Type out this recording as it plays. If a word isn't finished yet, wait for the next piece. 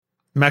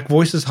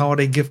MacVoices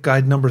Holiday Gift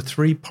Guide number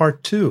 3,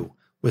 Part 2,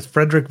 with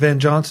Frederick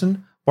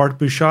VanJohnson, Bart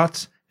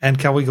Busschots, and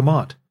Kelly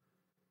Gamont.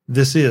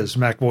 This is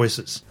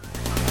MacVoices.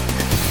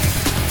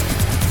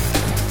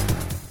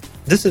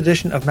 This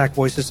edition of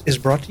MacVoices is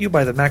brought to you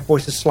by the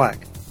MacVoices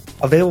Slack,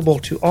 available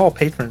to all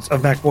patrons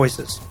of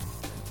MacVoices.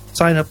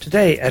 Sign up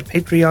today at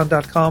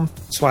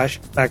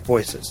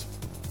patreon.com/MacVoices.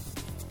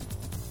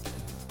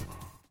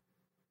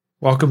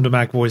 Welcome to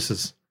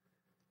MacVoices.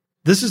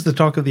 This is the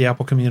talk of the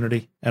Apple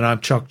community, and I'm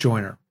Chuck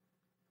Joyner.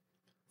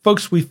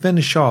 Folks, we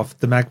finish off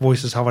the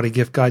MacVoices Holiday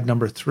Gift Guide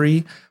number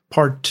 3,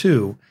 Part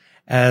 2,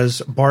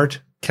 as Bart,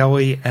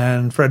 Kelly,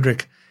 and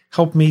Frederick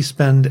help me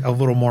spend a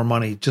little more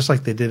money, just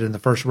like they did in the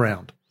first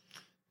round.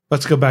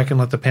 Let's go back and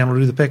let the panel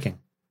do the picking.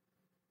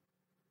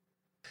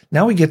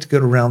 Now we get to go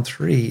to round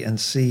 3 and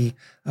see,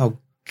 oh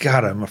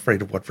God, I'm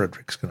afraid of what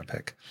Frederick's going to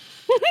pick.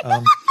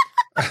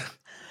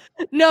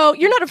 No,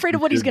 you're not afraid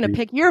of what he's going to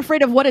pick. You're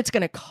afraid of what it's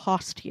going to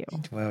cost you.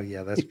 Well,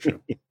 yeah, that's true.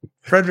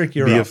 Frederick,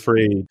 you're Be up.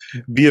 afraid.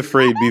 Be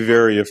afraid. Be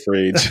very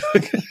afraid.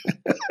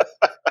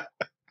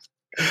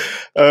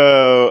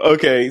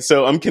 Okay,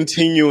 so I'm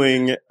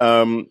continuing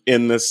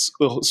in this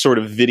sort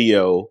of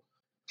video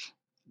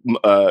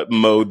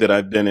mode that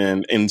I've been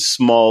in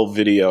small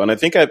video, and I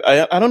think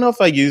I don't know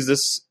if I used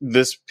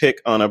this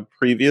pick on a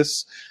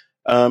previous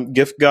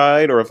gift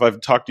guide or if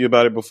I've talked to you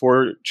about it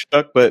before,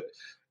 Chuck. But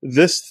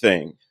this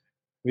thing,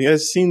 have you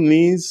guys seen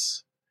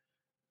these?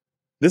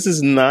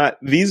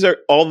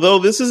 Although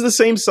this is the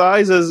same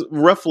size as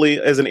roughly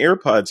as an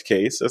AirPods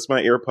case. That's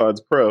my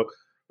AirPods Pro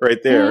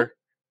right there.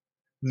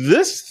 Mm-hmm.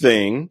 This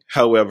thing,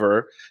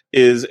 however,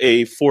 is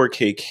a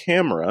 4K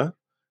camera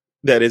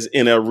that is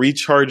in a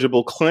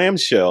rechargeable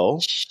clamshell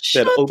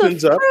that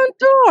opens up. Front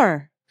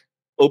door.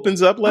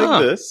 Opens up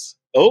like this.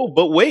 Oh,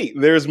 but wait,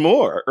 there's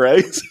more,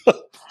 right? So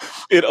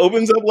it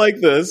opens up like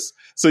this,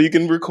 so you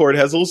can record. It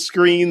has a little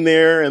screen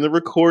there and the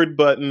record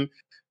button.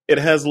 It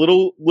has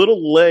little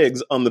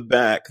legs on the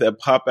back that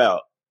pop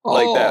out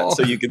like that,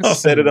 so you can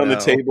set it on the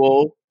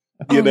table,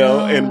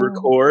 and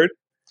record.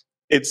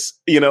 It's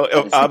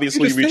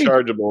obviously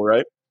rechargeable,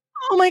 right?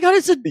 Oh my God,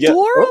 it's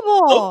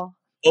adorable.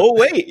 Oh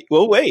wait,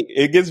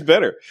 it gets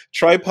better.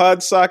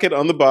 Tripod socket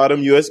on the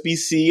bottom,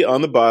 USB-C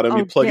on the bottom.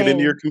 You plug it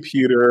into your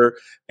computer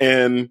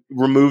and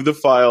remove the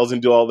files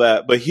and do all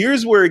that. But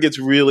here's where it gets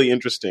really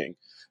interesting.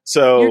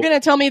 So you're going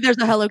to tell me there's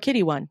a Hello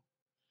Kitty one.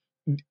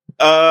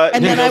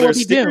 And then I will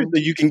be doomed.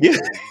 That you can get.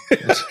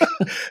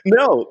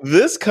 No,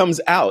 this comes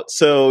out.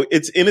 So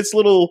it's in its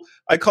little,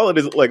 I call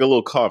it like a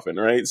little coffin,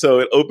 right? So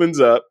it opens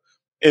up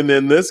and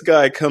then this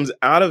guy comes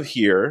out of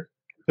here,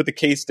 put the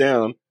case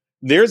down.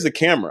 There's the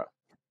camera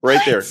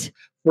right there.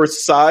 For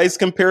size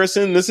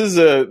comparison, this is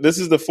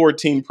the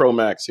 14 Pro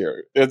Max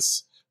here.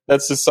 That's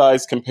the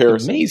size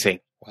comparison. Amazing.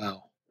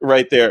 Wow.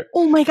 Right there.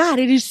 Oh my God,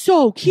 it is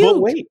so cute. But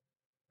wait,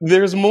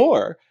 there's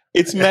more.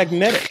 It's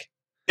magnetic.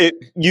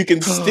 You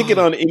can stick it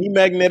on any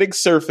magnetic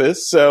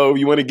surface. So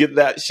you want to get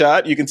that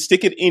shot, you can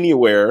stick it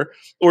anywhere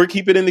or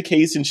keep it in the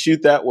case and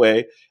shoot that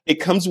way. It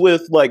comes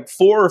with like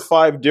 4 or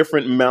 5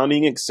 different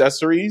mounting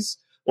accessories,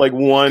 like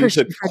one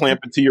to clamp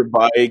it to your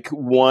bike,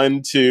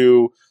 one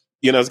to,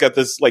 it's got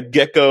this like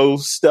gecko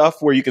stuff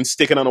where you can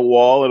stick it on a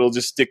wall. It'll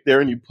just stick there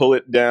and you pull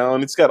it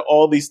down. It's got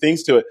all these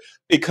things to it.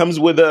 It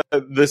comes with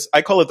this,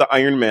 I call it the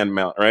Iron Man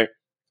mount, right?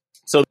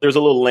 So there's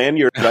a little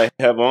lanyard that I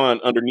have on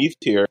underneath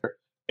here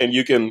and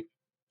you can,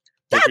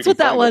 that's what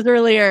that was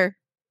earlier.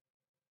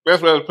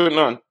 That's what I was putting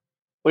on.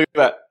 Look at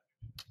that.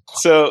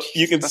 So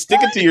you can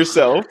stick it to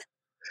yourself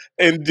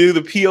and do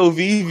the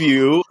POV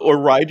view or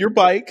ride your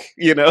bike,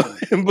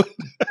 and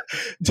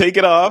take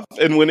it off.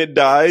 And when it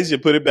dies, you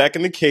put it back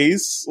in the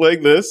case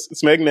like this.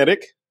 It's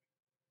magnetic.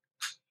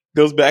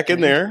 Goes back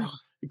in there.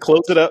 You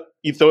close it up.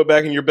 You throw it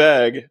back in your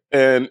bag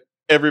and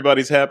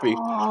everybody's happy.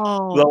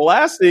 Oh. The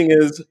last thing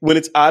is when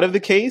it's out of the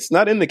case,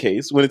 not in the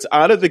case, when it's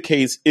out of the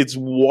case, it's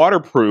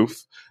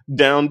waterproof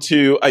down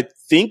to, I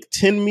think,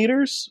 10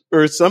 meters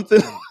or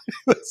something.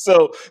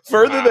 So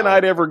further than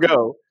I'd ever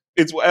go.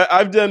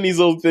 I've done these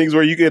little things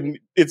where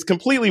it's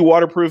completely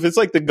waterproof. It's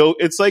like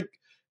it's like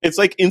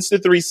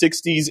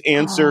Insta360's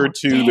answer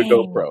to the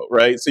GoPro,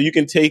 right? So you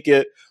can take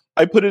it.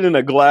 I put it in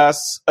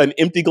an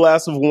empty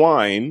glass of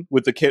wine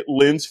with the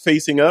lens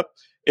facing up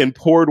and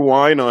poured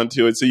wine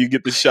onto it. So you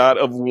get the shot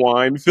of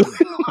wine filling.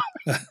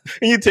 And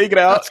you take it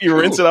out, you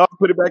rinse it off,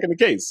 put it back in the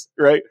case,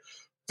 right?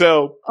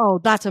 So,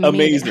 that's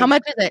amazing. How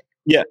much is it?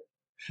 Yeah.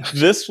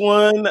 This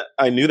one,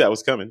 I knew that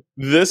was coming.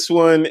 This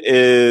one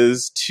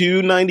is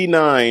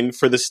 $299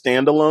 for the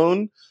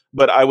standalone,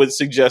 but I would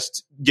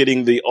suggest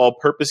getting the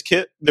all-purpose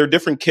kit. They're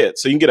different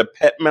kits. So you can get a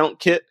pet mount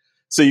kit,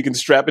 so you can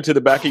strap it to the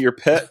back of your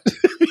pet.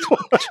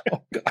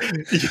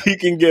 You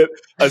can get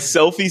a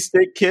selfie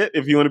stick kit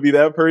if you want to be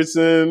that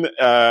person,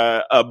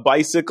 a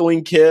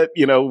bicycling kit,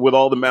 with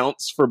all the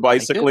mounts for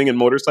bicycling and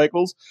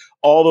motorcycles,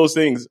 all those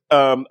things.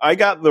 I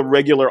got the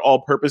regular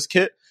all-purpose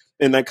kit,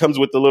 and that comes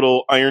with the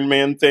little Iron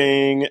Man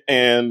thing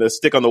and the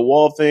stick on the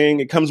wall thing.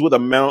 It comes with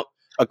a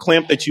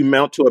clamp that you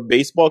mount to a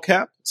baseball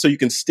cap, so you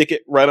can stick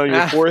it right on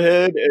your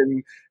forehead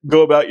and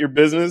go about your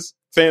business.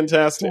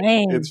 fantastic.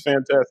 Dang. It's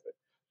fantastic.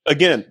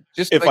 Again,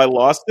 Just if I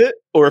lost it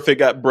or if it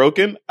got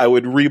broken, I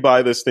would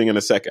rebuy this thing in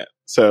a second.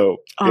 So,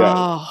 yeah.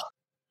 Oh,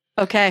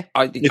 okay.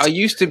 I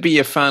used to be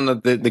a fan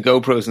of the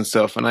GoPros and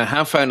stuff, and I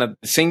have found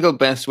that the single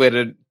best way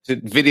to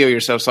video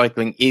yourself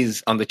cycling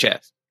is on the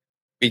chest,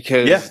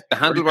 because the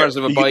handlebars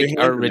of a bike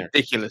are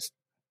ridiculous.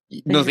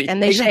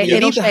 And they you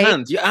need the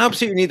hands. You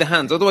absolutely need the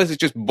hands. Otherwise, it's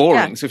just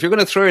boring. Yeah. So if you're going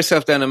to throw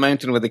yourself down a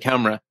mountain with a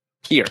camera,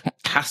 here it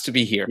has to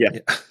be here. Yeah,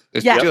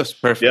 it's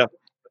just perfect. Yeah.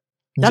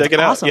 That's check it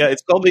awesome. out. Yeah,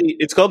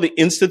 it's called the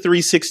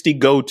Insta360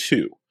 Go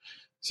 2.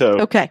 So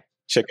check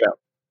it out.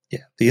 Yeah,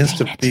 the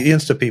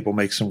Insta people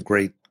make some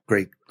great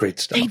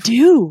stuff. They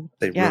do.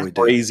 They really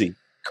do. Crazy.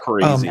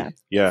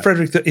 Yeah,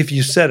 Frederick, if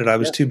you said it, I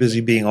was too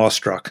busy being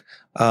awestruck.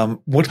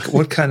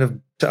 What kind of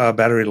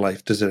battery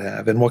life does it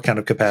have, and what kind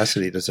of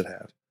capacity does it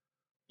have?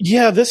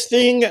 Yeah, this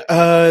thing,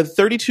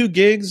 32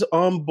 gigs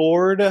on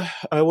board.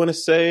 I want to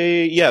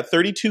say,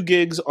 32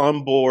 gigs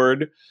on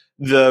board.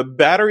 The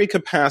battery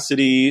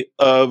capacity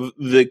of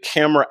the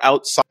camera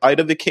outside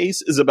of the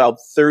case is about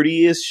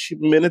 30-ish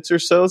minutes or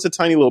so. It's a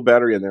tiny little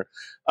battery in there.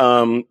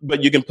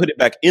 But you can put it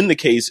back in the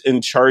case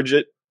and charge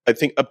it, I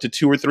think, up to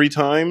 2 or 3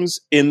 times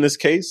in this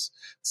case.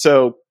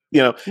 So,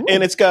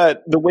 and it's got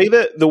the way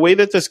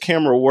that this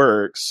camera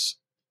works,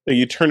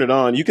 you turn it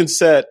on, you can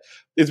set.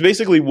 It's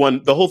basically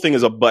the whole thing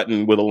is a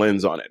button with a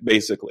lens on it,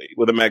 basically,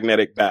 with a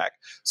magnetic back.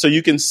 So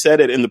you can set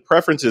it in the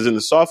preferences in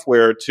the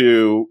software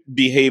to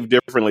behave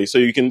differently. So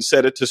you can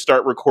set it to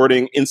start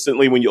recording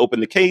instantly when you open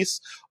the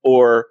case,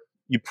 or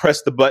you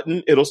press the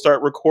button, it'll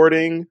start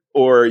recording,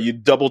 or you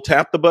double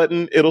tap the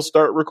button, it'll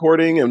start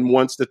recording and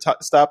wants to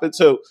stop it.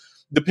 So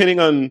depending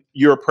on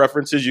your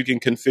preferences, you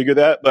can configure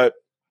that. But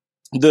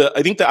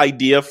I think the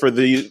idea for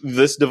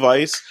this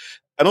device,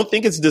 I don't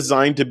think it's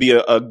designed to be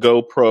a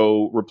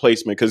GoPro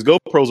replacement, because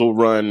GoPros will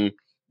run,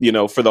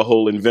 for the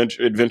whole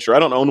adventure. I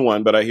don't own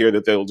one, but I hear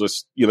that they'll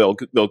just,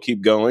 they'll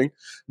keep going.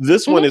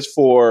 This one is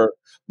for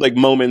like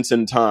moments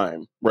in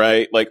time,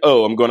 right? Like,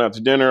 oh, I'm going out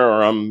to dinner,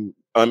 or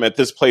I'm at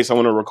this place. I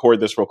want to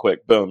record this real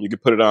quick. Boom. You can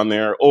put it on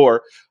there.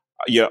 Or,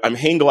 I'm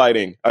hang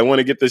gliding. I want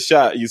to get this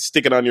shot. You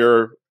stick it on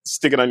your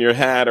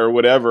hat or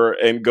whatever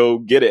and go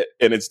get it.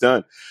 And it's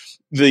done.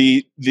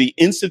 The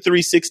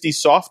Insta360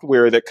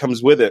 software that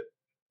comes with it.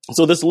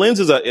 So this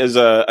lens is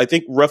I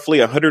think roughly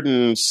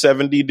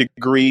 170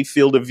 degree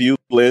field of view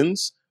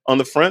lens on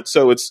the front.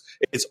 So it's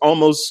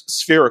almost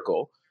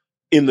spherical.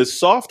 In the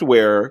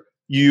software,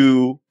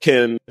 you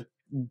can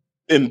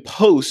in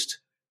post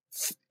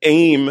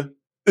aim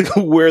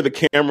where the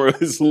camera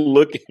is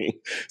looking.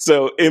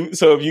 So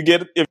if you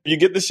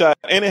get the shot,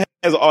 and it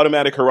has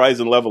automatic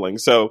horizon leveling,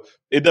 so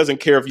it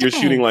doesn't care if you're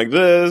shooting like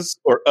this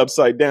or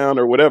upside down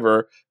or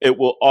whatever. It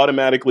will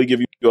automatically give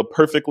you a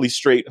perfectly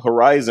straight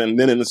horizon.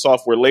 Then in the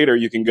software later,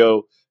 you can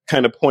go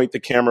kind of point the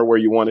camera where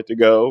you want it to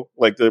go,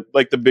 like the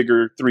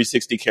bigger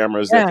 360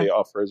 cameras that they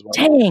offer as well.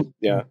 Dang.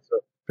 Yeah, so,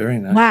 very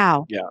nice.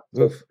 Wow. Yeah,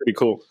 so pretty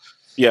cool.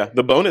 Yeah,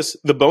 the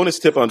bonus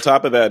tip on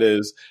top of that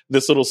is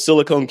this little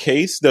silicone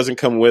case doesn't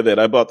come with it.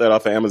 I bought that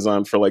off of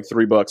Amazon for like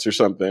 $3 or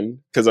something,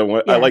 because I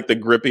like the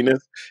grippiness.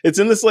 It's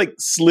in this like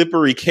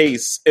slippery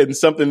case, and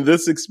something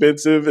this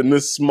expensive and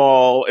this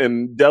small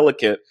and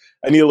delicate,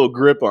 I need a little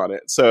grip on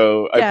it.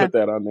 So I put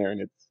that on there,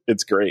 and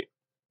it's great.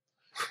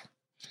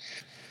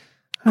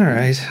 All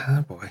right.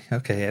 Oh boy.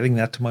 Okay, adding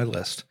that to my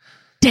list.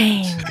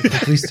 Dang.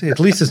 At least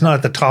it's not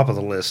at the top of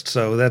the list.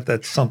 So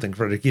that's something,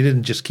 Frederick. You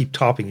didn't just keep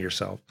topping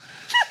yourself.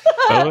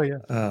 Oh yeah.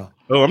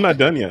 Oh, I'm not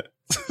done yet.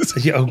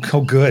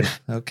 Oh, good.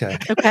 Okay.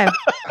 Okay.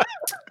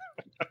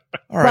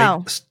 All right.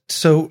 Wow.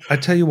 So I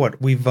tell you what,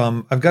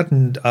 I've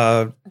gotten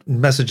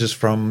messages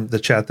from the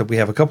chat that we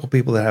have a couple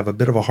people that have a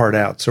bit of a hard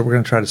out. So we're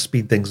going to try to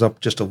speed things up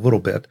just a little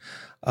bit.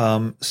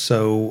 Bart,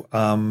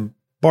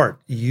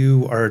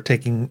 you are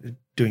doing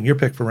your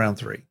pick for round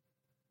 3.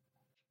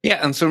 Yeah,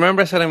 and so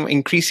remember I said I'm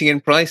increasing in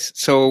price.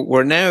 So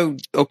we're now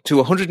up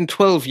to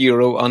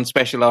 €112 on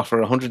special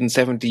offer,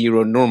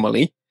 €170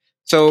 normally.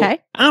 So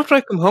after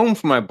I come home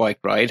from my bike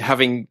ride,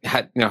 having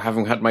had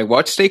my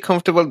watch stay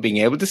comfortable, being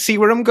able to see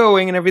where I'm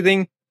going and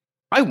everything,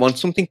 I want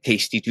something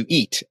tasty to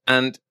eat.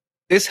 And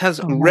this has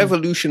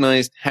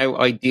revolutionized how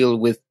I deal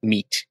with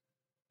meat.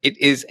 It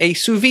is a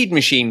sous vide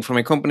machine from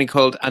a company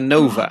called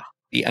Anova,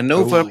 the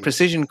Anova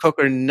Precision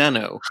Cooker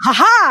Nano.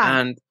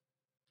 And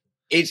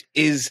it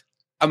is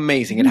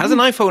amazing. It has an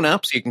iPhone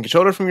app, so you can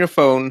control it from your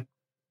phone,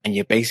 and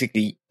you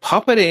basically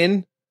pop it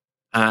in,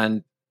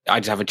 and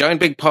I just have a giant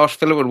big pot,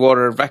 fill it with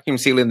water, vacuum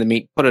seal in the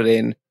meat, put it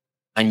in,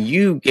 and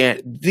you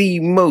get the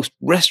most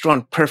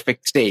restaurant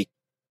perfect steak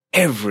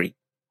every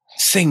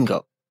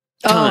single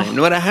time,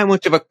 no matter how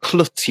much of a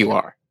klutz you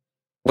are.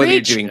 Whether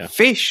you're doing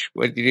fish,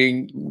 whether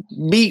you're doing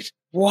meat,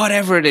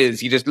 whatever it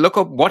is, you just look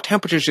up what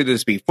temperature should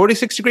this be?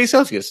 46 degrees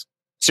Celsius.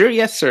 Sir,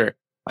 yes, sir.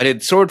 I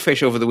did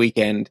swordfish over the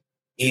weekend.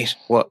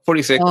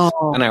 46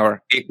 an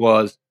hour. It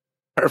was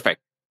perfect.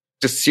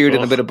 Just seared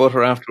in a bit of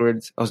butter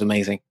afterwards. It was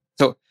amazing.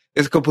 So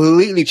it's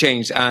completely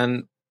changed,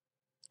 and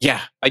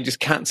I just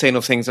can't say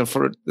enough things. And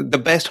for the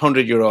best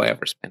 €100 I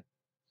ever spent,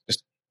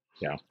 just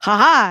Yeah.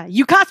 Haha!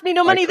 You cost me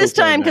no money this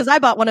time because I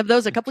bought one of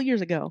those a couple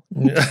years ago.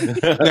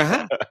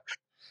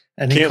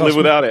 And can't live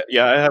without it.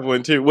 Yeah, I have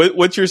one too.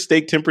 What's your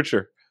steak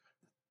temperature?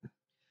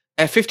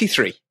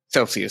 53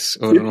 Celsius.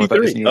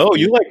 53. Oh,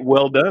 you like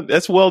well done.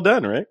 That's well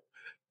done, right?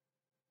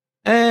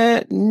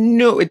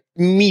 No, it's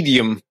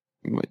medium.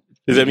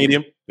 Is that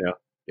medium?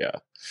 Yeah.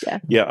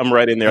 I'm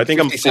right in there. I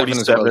think I'm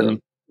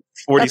 47.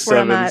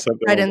 47. I'm at,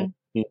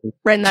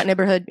 right in that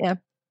neighborhood. Yeah.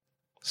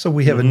 So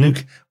we have a new.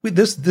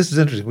 This is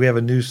interesting. We have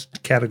a new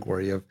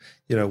category of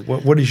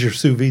what is your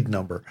sous vide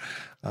number?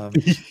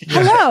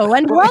 Hello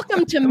and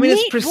welcome to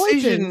it's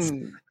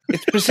precision.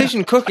 It's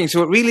precision cooking,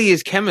 so it really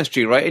is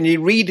chemistry, right? And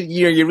you're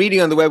reading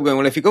on the web going,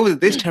 well, if you go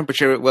with this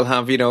temperature, it will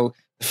have the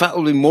fat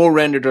will be more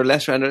rendered or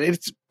less rendered.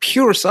 It's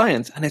pure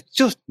science, and it's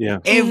just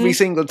every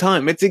single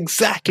time it's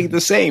exactly the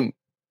same.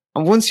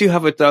 And once you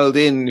have it dialed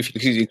in, if you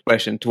excuse the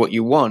expression, to what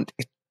you want,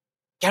 it's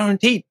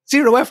guaranteed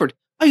zero effort.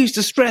 I used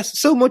to stress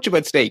so much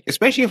about steak,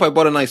 especially if I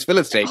bought a nice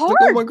fillet steak. Like,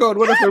 oh my God,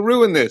 what if I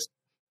ruin this?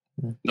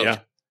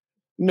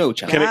 No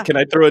chance. Can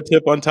I throw a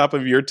tip on top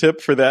of your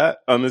tip for that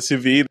on the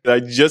sous vide that I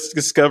just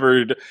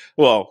discovered?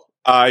 Well,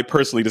 I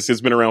personally, this has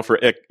been around for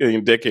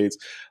decades.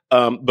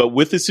 But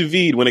with the sous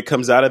vide, when it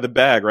comes out of the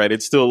bag, right,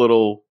 it's still a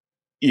little,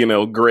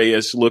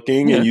 grayish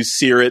looking and you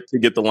sear it to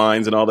get the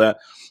lines and all that.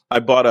 I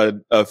bought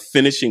a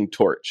finishing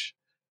torch,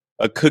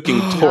 a cooking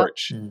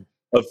torch.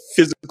 A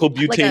physical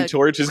butane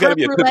torch. There's got to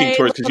be a cooking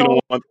torch because you don't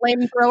want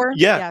flamethrower.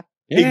 Yeah,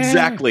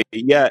 exactly.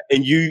 Yeah,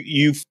 and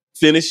you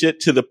finish it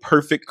to the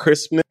perfect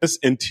crispness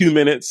in 2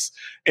 minutes,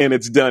 and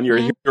it's done. You're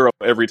a hero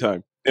every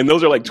time. And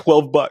those are like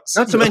 $12.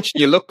 Not to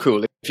mention, you look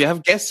cool. If you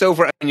have guests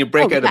over and you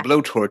break out a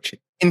blowtorch,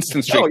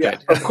 instant street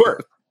cred. Of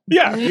course.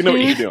 Yeah, you know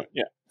what you're doing.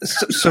 Yeah.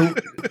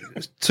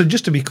 So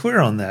just to be clear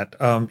on that,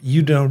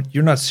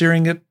 you're not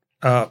searing it.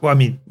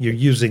 You're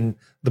using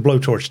the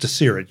blowtorch to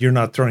sear it. You're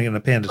not throwing it in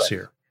a pan to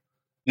sear.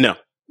 No.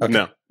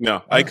 Okay.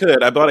 No. I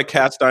could. I bought a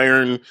cast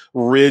iron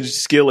ridged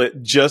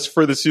skillet just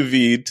for the sous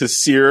vide to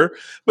sear,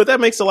 but that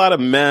makes a lot of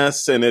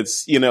mess and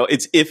it's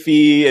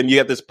iffy and you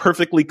got this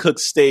perfectly cooked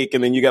steak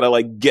and then you got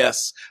to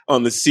guess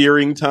on the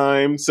searing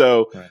time.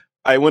 So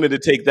I wanted to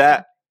take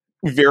that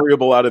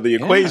variable out of the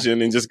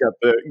equation and just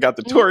got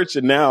the torch.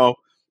 And now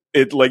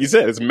it, like you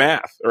said, it's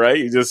math, right?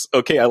 You just,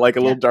 I like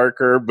a little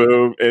darker,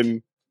 boom,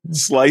 and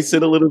slice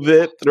it a little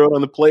bit, throw it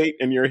on the plate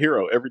and you're a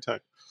hero every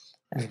time.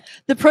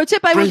 The pro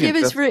tip I would give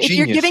is if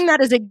you're giving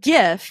that as a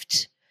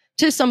gift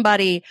to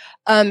somebody,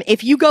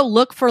 if you go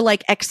look for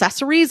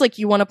accessories,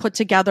 you want to put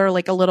together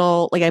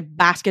a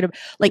basket of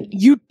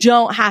you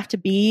don't have to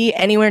be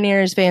anywhere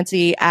near as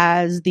fancy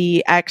as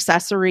the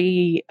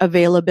accessory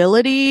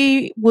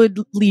availability would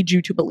lead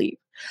you to believe.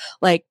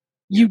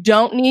 You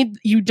don't need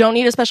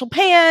a special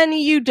pan,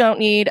 you don't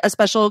need a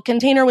special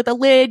container with a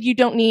lid, you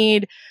don't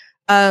need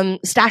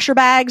stasher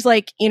bags,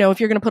 if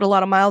you're going to put a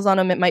lot of miles on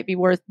them, it might be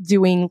worth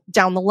doing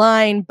down the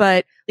line,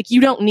 but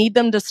you don't need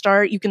them to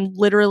start. You can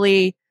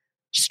literally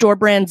store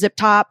brand zip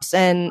tops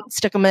and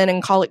stick them in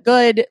and call it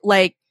good.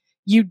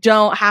 You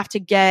don't have to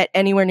get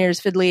anywhere near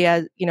as fiddly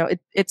as,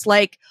 it's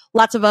like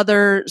lots of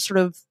other sort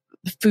of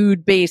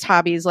food based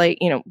hobbies,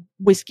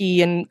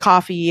 whiskey and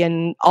coffee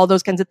and all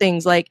those kinds of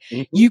things.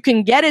 You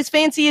can get as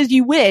fancy as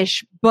you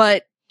wish,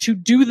 but to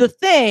do the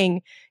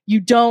thing, you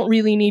don't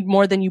really need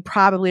more than you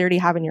probably already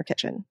have in your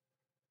kitchen.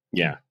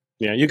 Yeah.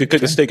 Yeah. You could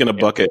cook a steak in a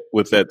bucket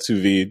with that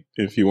sous vide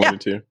if you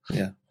wanted to.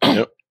 Yeah.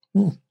 Yep.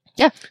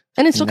 Yeah.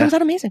 And it still comes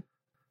out amazing.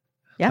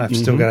 Yeah. I've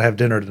still got to have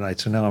dinner tonight.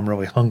 So now I'm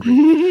really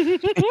hungry.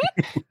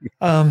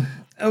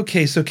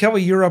 Okay. So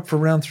Kelly, you're up for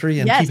round 3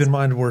 and keep in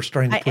mind, we're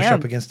starting to push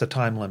up against the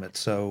time limit.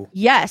 So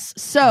yes.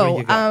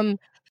 So,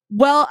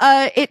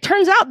 it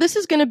turns out this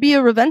is going to be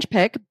a revenge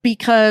pick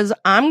because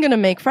I'm going to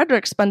make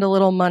Frederick spend a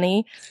little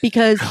money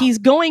because he's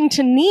going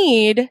to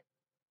need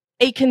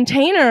a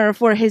container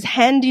for his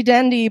handy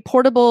dandy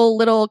portable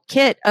little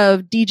kit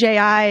of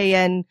DJI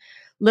and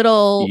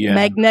little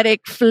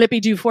magnetic flippy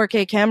do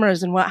 4K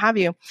cameras and what have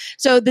you.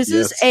 So this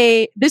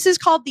is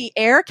called the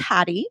Air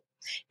Caddy.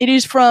 It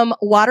is from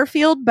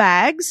Waterfield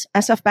Bags,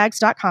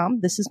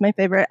 sfbags.com. This is my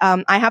favorite.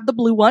 I have the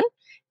blue one.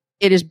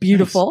 It is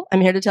beautiful. Nice.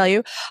 I'm here to tell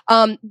you.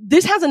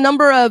 This has a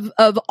number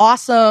of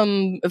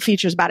awesome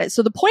features about it.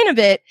 So the point of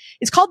it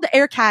is called the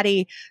Air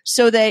Caddy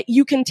so that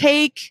you can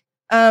take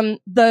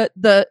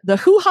the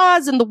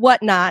hoo-has and the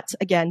whatnots,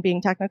 again, being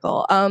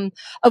technical,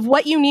 of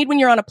what you need when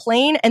you're on a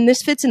plane, and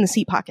this fits in the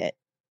seat pocket.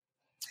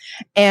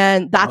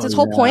 And that's its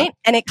whole point.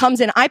 And it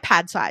comes in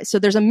iPad size. So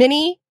there's an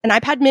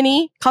iPad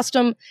mini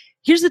custom.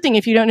 Here's the thing.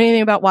 If you don't know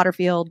anything about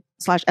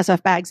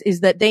Waterfield/SF Bags, is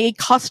that they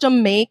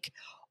custom make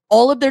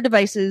all of their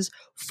devices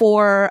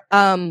for,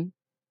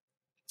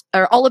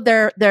 or all of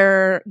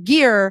their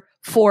gear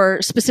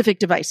for specific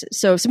devices.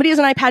 So if somebody has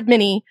an iPad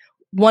mini,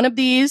 one of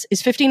these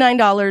is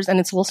 $59 and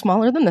it's a little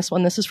smaller than this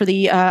one. This is for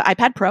the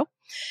iPad Pro.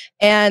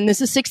 And this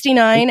is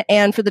 $69.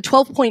 And for the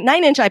 12.9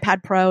 inch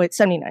iPad Pro, it's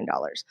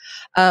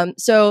 $79.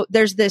 So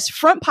there's this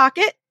front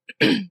pocket.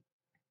 And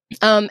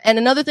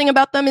another thing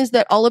about them is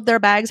that all of their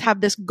bags have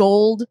this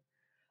gold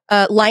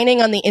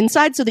lining on the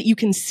inside so that you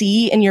can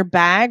see in your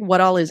bag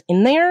what all is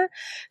in there.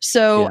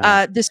 So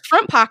this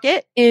front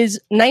pocket is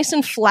nice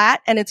and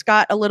flat, and it's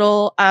got a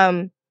little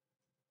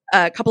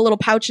a couple little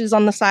pouches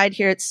on the side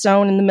here. It's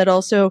sewn in the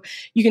middle, so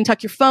you can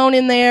tuck your phone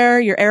in there,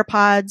 your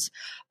AirPods.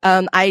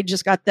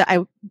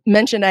 I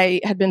mentioned I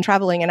had been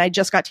traveling, and I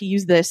just got to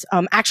use this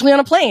actually on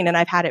a plane, and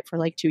I've had it for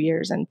like 2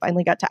 years, and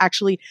finally got to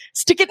actually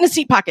stick it in a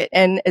seat pocket.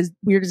 And as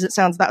weird as it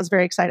sounds, that was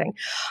very exciting.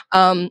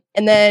 And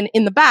then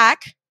in the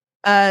back,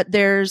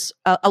 there's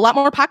a lot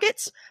more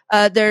pockets.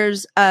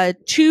 There's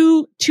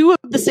two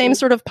of the same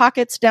sort of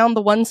pockets down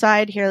the one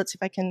side here. Let's see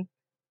if I can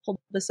hold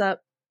this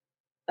up.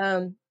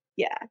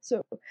 Yeah.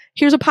 So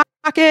here's a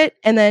pocket,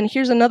 and then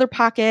here's another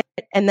pocket,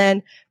 and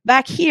then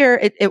back here,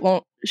 it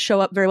won't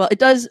show up very well. It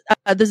does.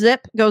 The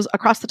zip goes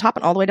across the top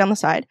and all the way down the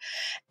side.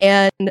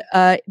 And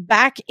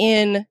back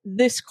in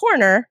this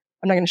corner,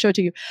 I'm not going to show it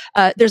to you.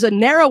 There's a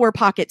narrower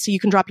pocket, so you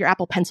can drop your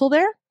Apple Pencil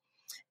there.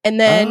 And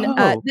then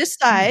this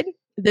side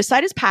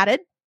is padded,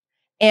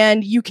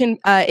 and you can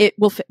it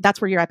will fit. That's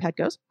where your iPad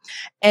goes.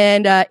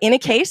 And in a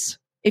case,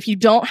 if you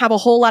don't have a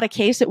whole lot of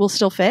case, it will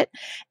still fit.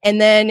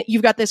 And then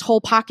you've got this whole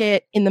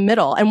pocket in the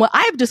middle. And what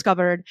I've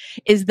discovered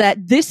is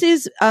that this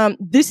is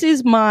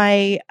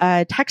my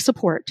tech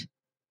support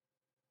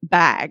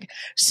bag.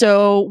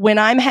 So when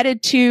I'm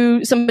headed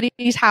to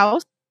somebody's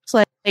house,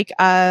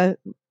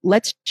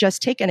 let's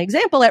just take an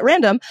example at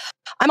random.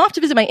 I'm off to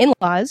visit my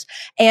in-laws,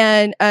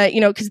 and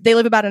because they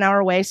live about an hour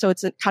away, so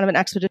it's kind of an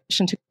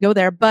expedition to go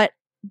there. But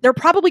they're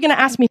probably going to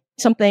ask me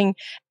something,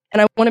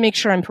 and I want to make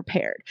sure I'm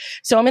prepared.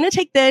 So I'm going to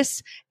take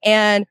this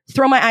and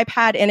throw my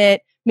iPad in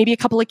it, maybe a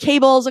couple of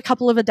cables, a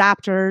couple of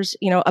adapters,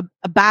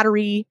 a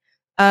battery,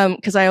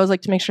 because I always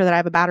like to make sure that I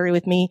have a battery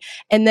with me.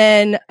 And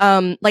then,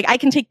 I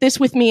can take this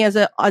with me as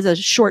a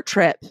short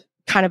trip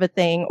kind of a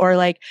thing, or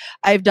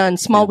I've done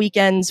small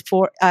weekends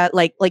for,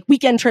 like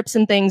weekend trips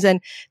and things. And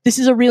this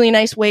is a really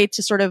nice way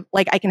to sort of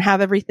I can have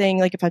everything,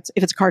 if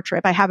it's a car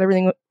trip, I have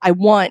everything I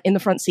want in the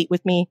front seat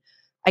with me.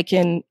 I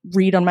can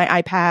read on my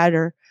iPad,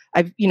 or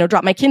I've,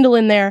 dropped my Kindle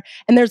in there.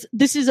 And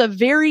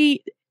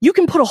you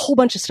can put a whole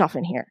bunch of stuff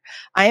in here.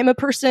 I am a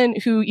person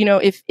who,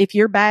 if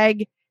your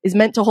bag is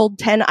meant to hold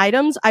 10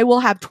 items, I will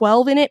have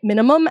 12 in it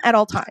minimum at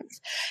all times.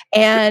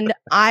 And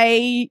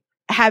I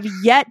have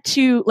yet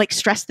to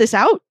stress this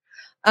out.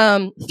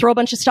 Throw a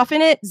bunch of stuff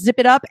in it, zip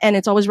it up, and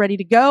it's always ready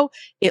to go.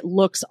 It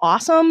looks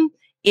awesome.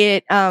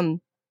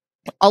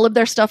 All of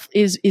their stuff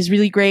is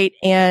really great.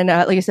 And,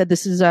 like I said,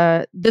 this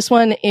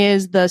one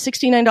is the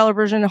 $69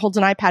 version. It holds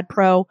an iPad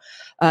Pro,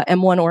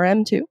 M1 or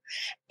M2,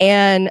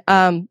 and,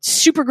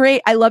 super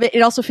great. I love it.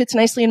 It also fits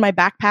nicely in my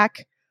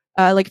backpack.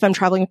 If I'm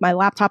traveling with my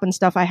laptop and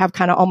stuff, I have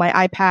kind of all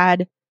my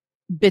iPad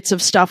bits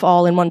of stuff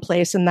all in one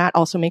place, and that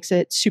also makes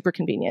it super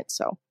convenient.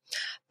 So,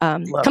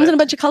 comes in a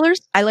bunch of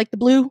colors. I like the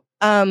blue.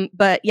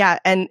 But yeah,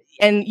 and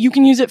you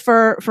can use it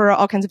for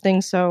all kinds of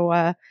things. So,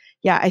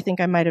 I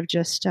think I might have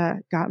just,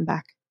 gotten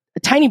back a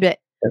tiny bit.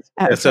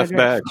 SF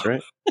Bags,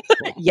 right?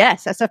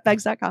 Yes,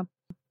 sfbags.com.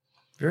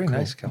 Very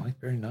nice, Kelly.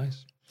 Very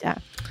nice. Yeah.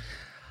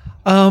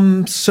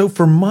 So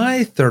for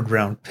my third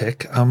round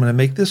pick, I'm going to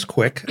make this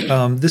quick.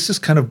 This is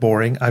kind of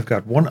boring. I've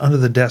got one under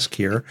the desk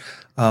here,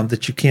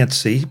 that you can't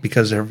see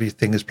because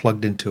everything is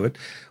plugged into it.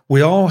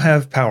 We all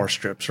have power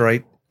strips,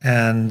 right?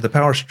 And the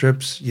power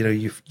strips,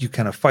 you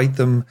kind of fight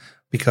them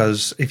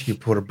because if you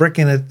put a brick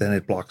in it, then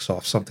it blocks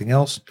off something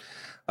else.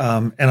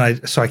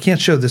 So I can't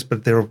show this,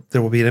 but there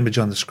will be an image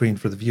on the screen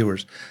for the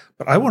viewers.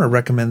 But I want to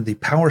recommend the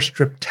Power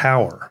Strip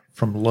Tower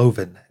from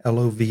Lovin,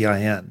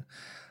 Lovin.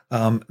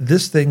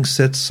 This thing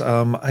sits,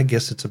 I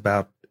guess it's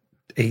about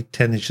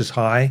 8-10 inches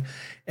high,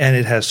 and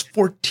it has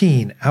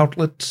 14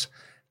 outlets,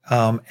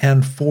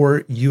 and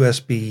 4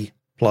 USB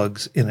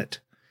plugs in it.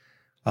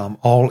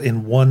 All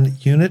in one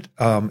unit.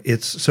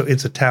 It's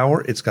a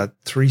tower. It's got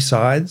 3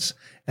 sides,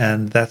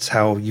 and that's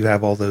how you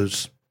have all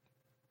those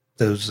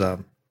outlets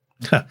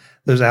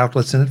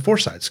in it. 4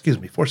 sides,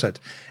 4 sides.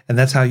 And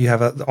that's how you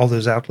have all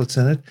those outlets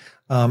in it.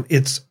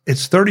 It's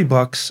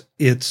 $30.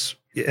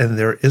 And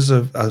there is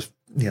a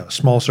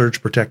small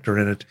surge protector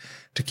in it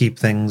to keep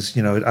things,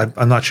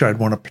 I'm not sure I'd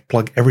want to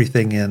plug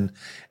everything in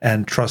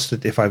and trust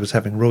it if I was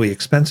having really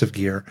expensive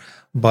gear.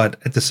 But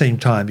at the same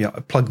time,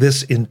 plug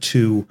this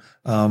into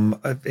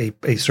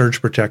a surge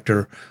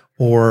protector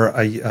or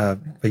a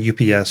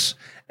UPS,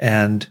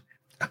 and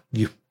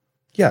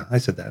I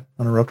said that,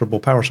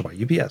 uninterruptible power supply,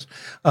 UPS,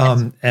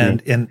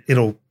 and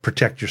it'll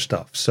protect your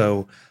stuff.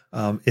 So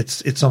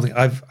it's something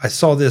I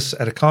saw this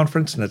at a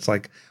conference, and it's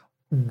like,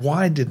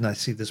 why didn't I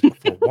see this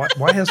before?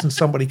 Why hasn't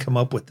somebody come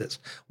up with this?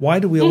 Why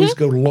do we always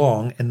go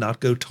long and not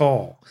go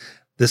tall?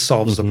 This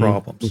solves the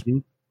problems.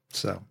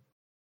 So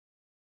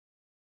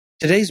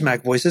today's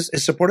MacVoices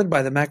is supported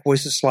by the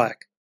MacVoices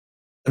Slack.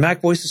 The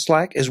MacVoices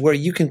Slack is where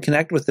you can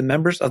connect with the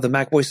members of the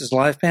MacVoices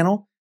Live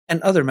panel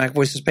and other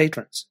MacVoices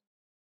patrons.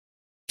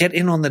 Get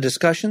in on the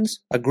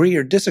discussions, agree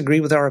or disagree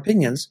with our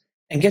opinions,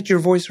 and get your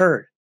voice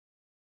heard.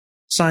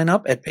 Sign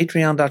up at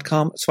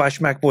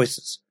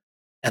patreon.com/MacVoices.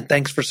 And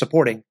thanks for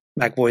supporting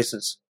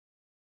MacVoices.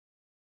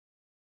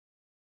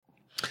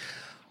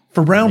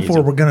 For round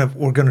 4,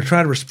 we're gonna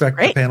try to respect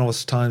the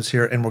panelists' times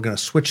here, and we're gonna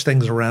switch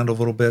things around a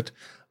little bit.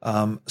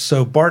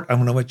 So Bart, I'm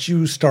gonna let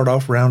you start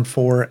off round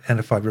 4, and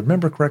if I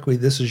remember correctly,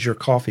 this is your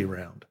coffee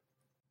round.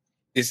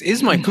 This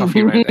is my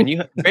coffee round, and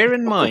you bear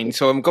in mind.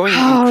 So I'm going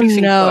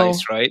increasing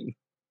price, right?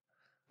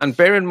 And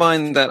bear in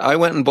mind that I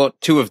went and bought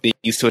 2 of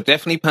these, so it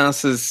definitely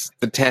passes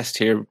the test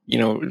here. You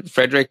know,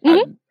 Frederick,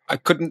 I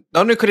couldn't.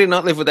 Not only could I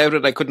not live without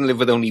it, I couldn't live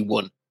with only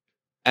one.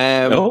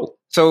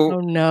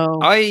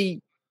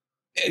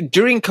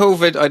 During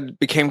COVID, I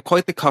became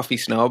quite the coffee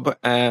snob.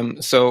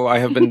 So I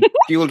have been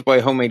fueled by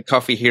homemade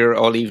coffee here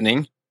all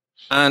evening.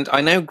 And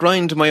I now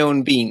grind my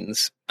own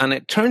beans. And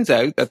it turns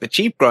out that the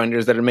cheap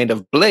grinders that are made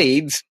of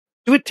blades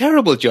do a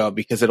terrible job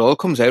because it all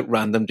comes out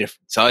random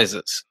different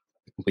sizes.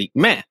 A complete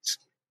mess.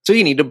 So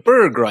you need a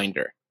burr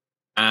grinder.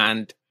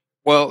 And,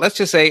 well, let's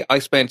just say I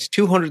spent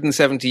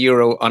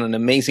 €270 on an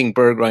amazing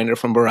burr grinder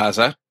from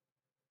Barazza.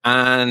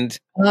 And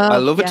I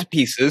love it to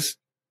pieces.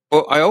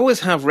 But I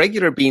always have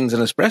regular beans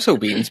and espresso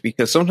beans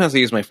because sometimes I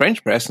use my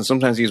French press and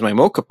sometimes I use my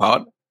mocha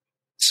pot.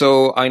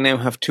 So I now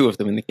have 2 of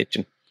them in the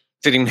kitchen,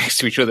 sitting next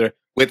to each other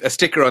with a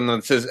sticker on them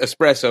that says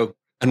espresso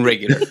and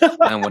regular.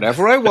 And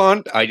whatever I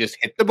want, I just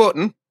hit the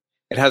button.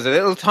 It has a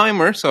little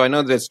timer, so I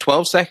know that it's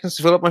 12 seconds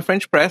to fill up my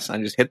French press. I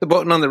just hit the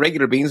button on the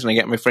regular beans and I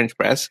get my French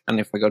press. And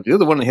if I go to the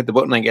other one and hit the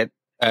button, I get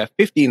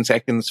 15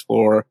 seconds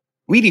for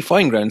really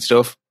fine ground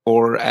stuff.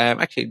 Or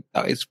actually,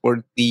 that is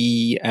for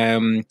the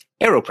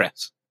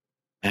AeroPress.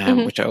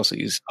 Which I also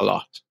use a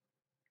lot.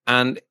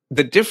 And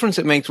the difference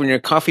it makes when your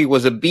coffee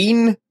was a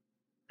bean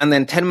and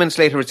then 10 minutes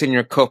later it's in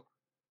your cup,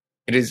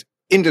 it is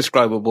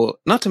indescribable.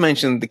 Not to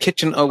mention the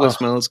kitchen always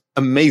smells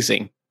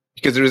amazing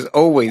because there is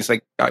always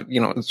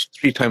it's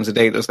 3 times a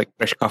day there's like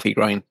fresh coffee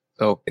grind.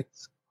 So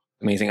it's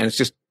amazing. And it's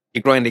just,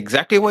 you grind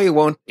exactly what you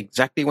want,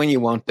 exactly when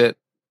you want it.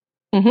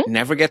 It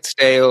never gets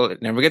stale.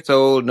 It never gets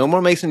old. No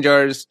more mason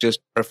jars, just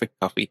perfect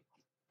coffee.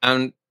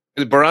 And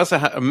the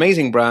Barazza,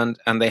 amazing brand,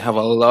 and they have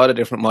a lot of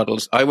different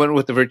models. I went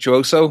with the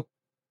Virtuoso,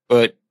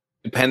 but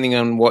depending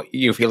on what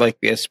you feel like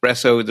the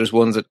espresso, there's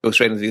ones that go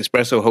straight into the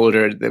espresso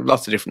holder. There are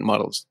lots of different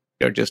models.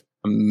 They're just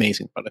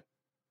amazing products.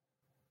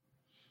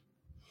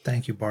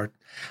 Thank you, Bart.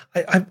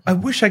 I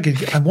wish I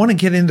could. I want to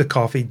get into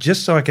coffee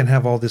just so I can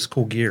have all this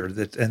cool gear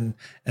and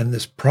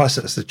this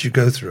process that you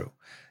go through.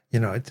 You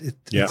know,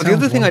 the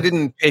other thing I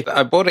didn't pick,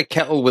 I bought a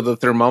kettle with a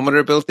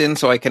thermometer built in,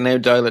 so I can now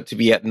dial it to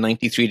be at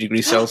 93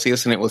 degrees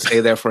Celsius, and it will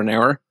stay there for an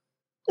hour.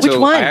 Which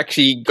one? I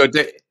actually got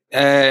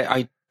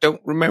I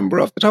don't remember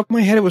off the top of my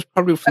head. It was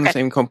probably from the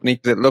same company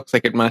because it looks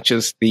like it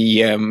matches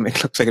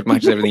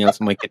everything else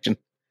in my kitchen.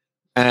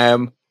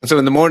 So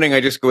in the morning,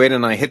 I just go in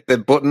and I hit the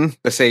button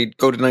that say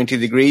go to 90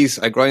 degrees.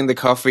 I grind the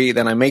coffee,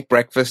 then I make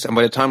breakfast, and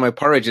by the time my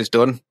porridge is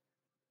done,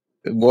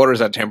 the water's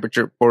at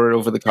temperature, pour it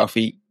over the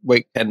coffee,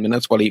 wait 10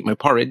 minutes while I eat my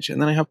porridge,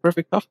 and then I have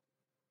perfect coffee.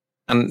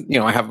 And, you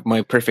know, I have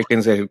my perfect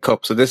insulated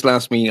cup. So this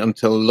lasts me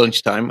until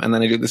lunchtime, and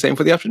then I do the same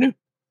for the afternoon.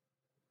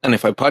 And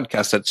if I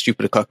podcast at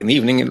stupid o'clock in the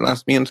evening, it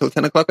lasts me until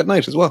 10 o'clock at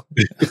night as well.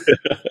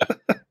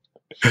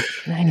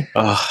 I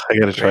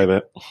got to try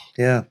that.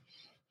 Yeah.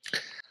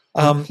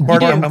 Bart,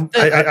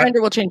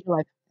 will change your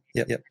life.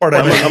 Yeah. Bart,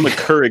 I'm a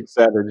Keurig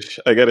savage.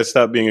 I got to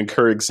stop being a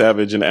Keurig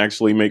savage and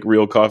actually make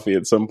real coffee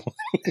at some point.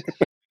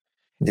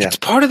 Yeah. It's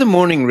part of the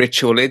morning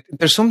ritual.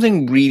 There's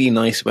something really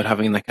nice about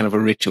having that kind of a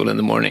ritual in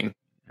the morning.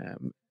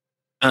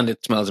 And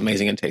it smells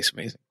amazing and tastes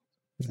amazing.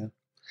 Yeah.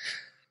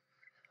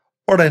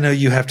 Bart, I know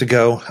you have to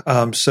go.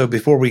 So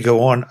before we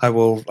go on, I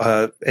will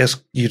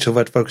ask you to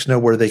let folks know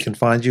where they can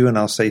find you. And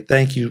I'll say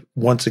thank you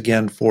once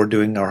again for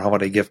doing our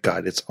holiday gift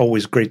guide. It's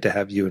always great to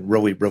have you and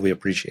really, really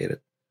appreciate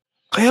it.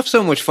 I have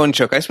so much fun,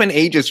 Chuck. I spend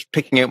ages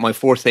picking out my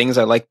 4 things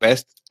I like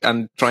best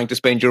and trying to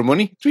spend your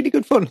money. It's really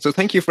good fun. So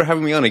thank you for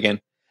having me on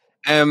again.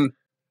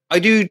 I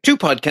do 2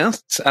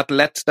 podcasts at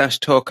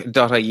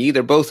lets-talk.ie.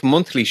 They're both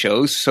monthly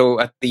shows. So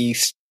at the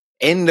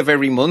end of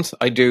every month,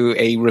 I do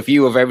a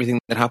review of everything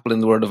that happened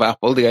in the world of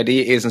Apple. The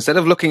idea is instead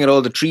of looking at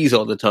all the trees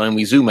all the time,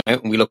 we zoom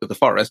out and we look at the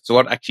forest. So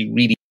what actually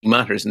really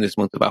matters in this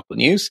month of Apple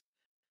news.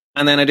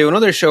 And then I do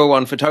another show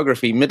on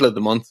photography middle of the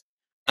month.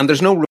 And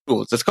there's no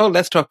rules. It's called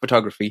Let's Talk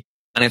Photography.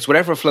 And it's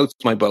whatever floats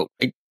my boat.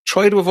 I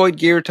try to avoid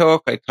gear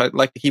talk. I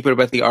like to keep it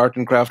about the art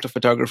and craft of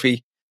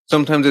photography.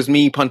 Sometimes it's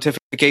me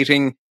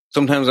pontificating.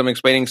 Sometimes I'm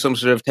explaining some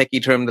sort of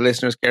techie term the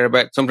listeners care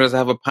about. Sometimes I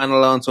have a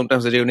panel on.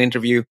 Sometimes I do an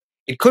interview.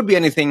 It could be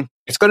anything.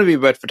 It's going to be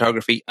about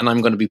photography, and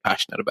I'm going to be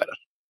passionate about it.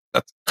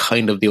 That's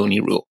kind of the only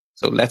rule.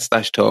 So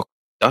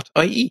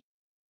lets-talk.ie.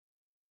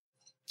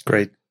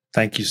 Great.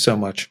 Thank you so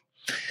much.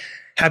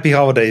 Happy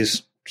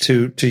holidays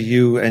to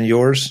you and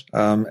yours.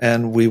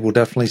 And we will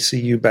definitely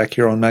see you back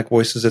here on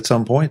MacVoices at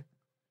some point.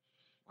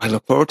 I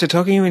look forward to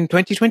talking to you in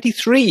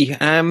 2023.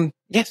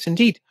 Yes,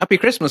 indeed. Happy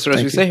Christmas, or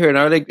as we say here in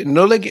Ireland,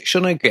 Nolig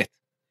Shunagit.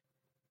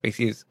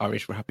 Basically, it's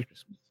Irish for Happy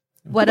Christmas.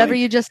 Whatever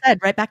you just said,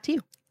 right back to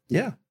you.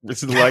 Yeah.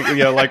 This is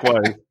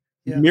likewise.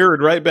 Yeah.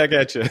 Mirrored right back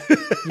at you.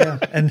 Yeah.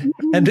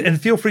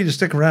 And feel free to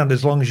stick around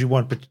as long as you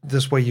want, but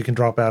this way you can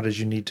drop out as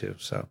you need to.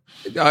 So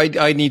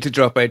I need to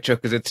drop out,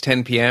 Chuck, because it's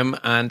 10 p.m.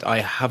 and I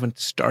haven't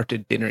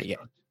started dinner yet.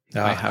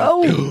 I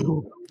have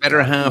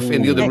better half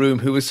in the other room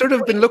who has sort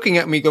of been looking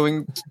at me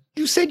going,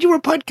 you said you were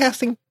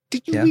podcasting.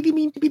 Did you really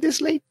mean to be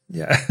this late?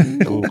 Yeah.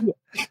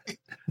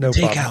 No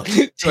Take problem.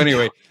 out. So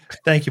anyway.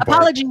 Thank you, Bart.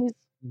 Apologies.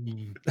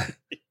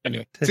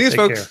 Anyway, see you,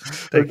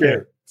 folks. Take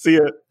care. See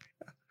ya.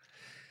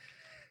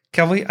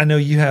 Kelly, I know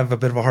you have a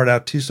bit of a heart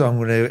out too, so I'm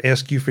going to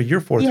ask you for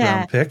your fourth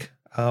round pick.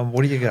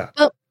 What do you got?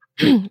 Well,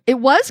 it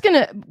was going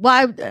to,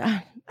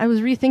 I was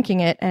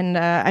rethinking it, and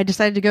I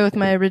decided to go with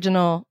my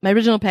original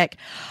pick.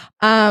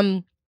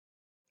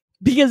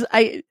 Because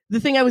the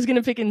thing I was going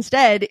to pick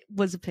instead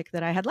was a pick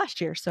that I had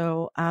last year.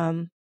 So,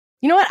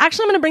 you know what?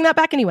 Actually, I'm going to bring that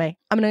back anyway.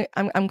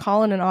 I'm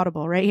calling an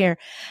audible right here.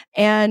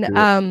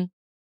 And,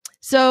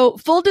 so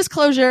full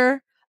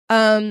disclosure,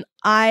 I'm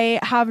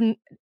going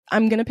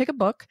to pick a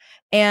book,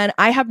 and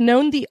I have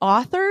known the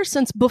author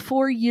since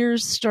before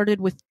years started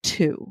with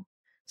 2.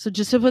 So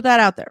just to put that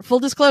out there, full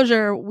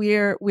disclosure,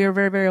 we're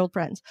very, very old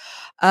friends.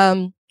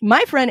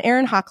 My friend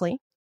Aaron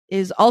Hockley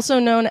is also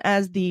known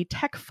as the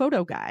tech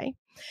photo guy.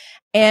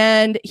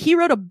 And he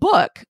wrote a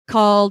book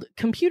called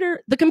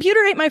The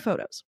Computer Ate My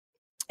Photos.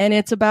 And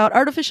it's about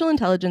artificial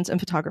intelligence and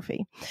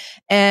photography.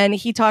 And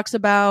he talks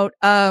about,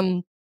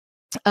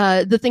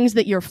 the things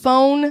that your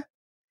phone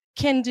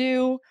can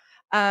do,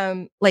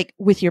 like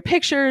with your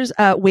pictures,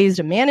 ways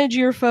to manage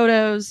your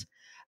photos.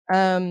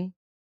 And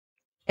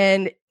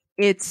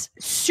it's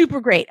super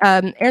great.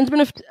 Aaron's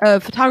been a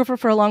photographer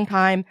for a long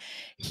time.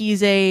 He's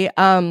he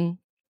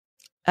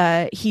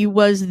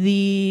was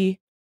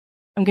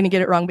I'm going to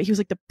get it wrong, but he was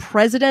like the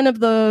president of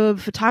the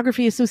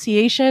Photography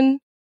Association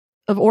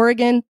of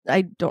Oregon.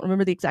 I don't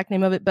remember the exact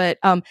name of it, but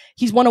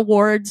he's won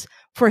awards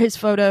for his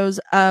photos.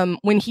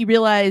 When he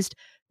realized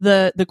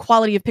the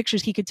quality of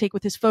pictures he could take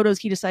with his photos,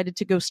 he decided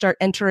to go start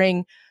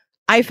entering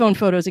iPhone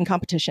photos in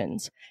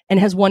competitions, and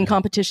has won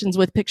competitions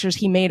with pictures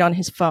he made on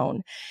his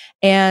phone.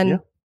 And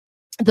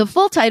the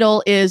full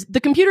title is The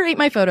Computer Ate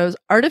My Photos,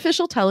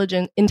 Artificial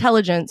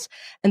Intelligence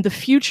and the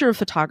Future of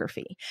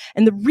Photography.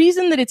 And the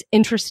reason that it's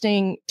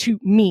interesting to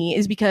me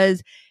is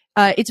because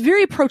it's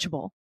very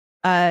approachable.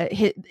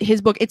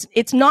 His book,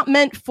 it's not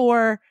meant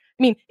for,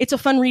 I mean, it's a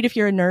fun read if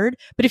you're a nerd,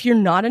 but if you're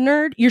not a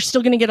nerd, you're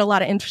still going to get a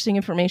lot of interesting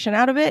information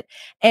out of it.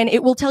 And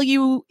it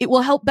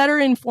will help better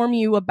inform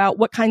you about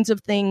what kinds of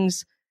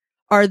things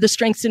are the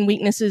strengths and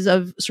weaknesses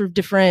of sort of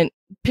different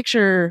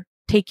picture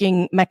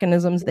taking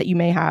mechanisms that you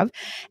may have,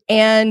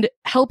 and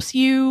helps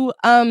you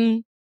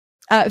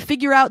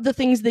figure out the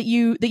things that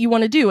you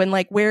want to do, and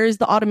like where is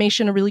the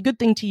automation a really good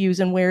thing to use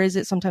and where is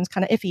it sometimes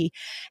kind of iffy.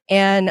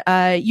 And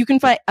you can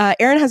find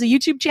Aaron has a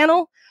YouTube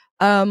channel.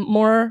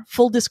 More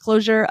full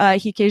disclosure,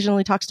 he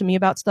occasionally talks to me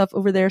about stuff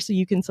over there, so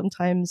you can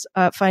sometimes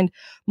find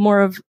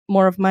more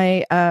of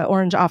my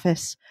Orange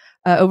office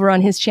over on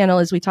his channel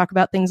as we talk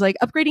about things like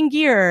upgrading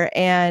gear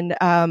and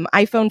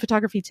iPhone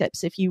photography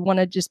tips if you want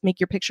to just make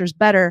your pictures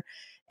better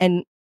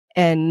and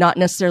not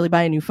necessarily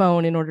buy a new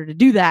phone in order to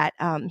do that.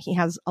 He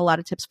has a lot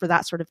of tips for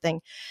that sort of thing,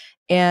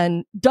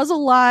 and does a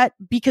lot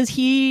because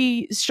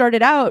he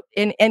started out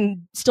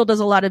and still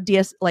does a lot of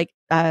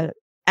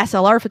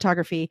SLR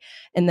photography,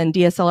 and then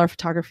DSLR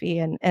photography,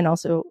 and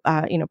also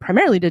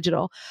primarily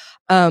digital.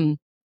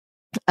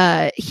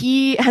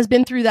 He has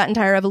been through that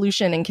entire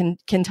evolution and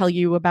can tell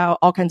you about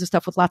all kinds of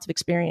stuff with lots of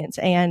experience,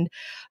 and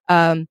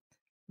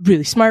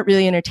really smart,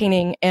 really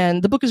entertaining.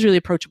 And the book is really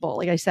approachable.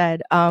 Like I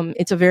said,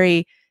 it's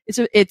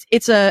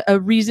a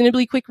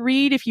reasonably quick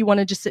read if you want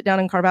to just sit down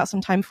and carve out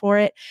some time for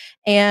it.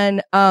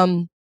 And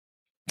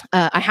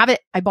I have it.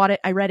 I bought it.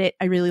 I read it.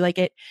 I really like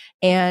it.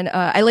 And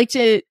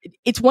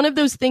it's one of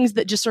those things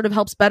that just sort of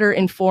helps better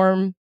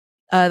inform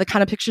the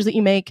kind of pictures that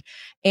you make,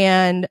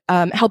 and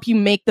help you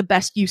make the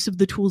best use of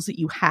the tools that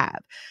you have.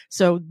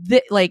 So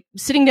like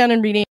sitting down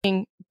and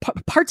reading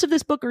parts of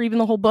this book, or even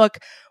the whole book,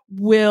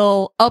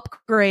 will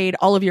upgrade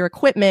all of your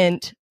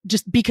equipment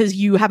just because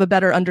you have a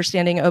better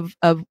understanding of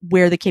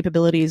where the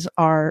capabilities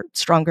are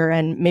stronger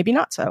and maybe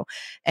not so.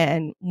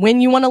 And when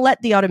you want to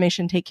let the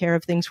automation take care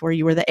of things for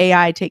you, or the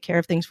AI take care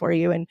of things for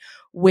you, and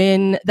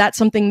when that's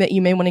something that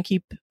you may want to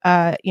keep,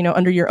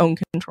 under your own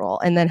control,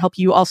 and then help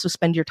you also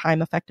spend your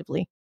time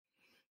effectively.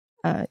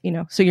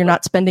 So you're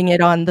not spending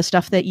it on the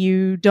stuff that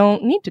you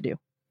don't need to do.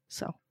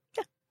 So,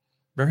 yeah.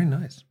 Very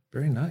nice.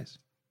 Very nice.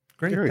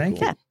 Great. Very Thank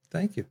cool. you.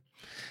 Thank you.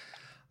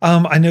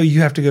 I know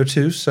you have to go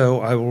too, so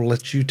I will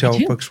let you tell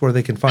folks where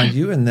they can find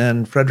you, and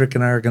then Frederick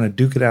and I are going to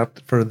duke it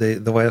out for the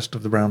last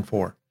of the round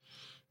 4.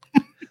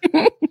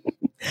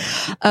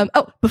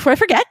 Before I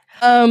forget,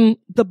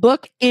 the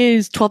book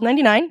is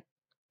 $12.99.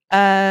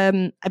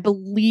 I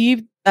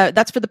believe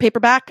that's for the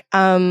paperback.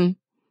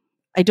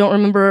 I don't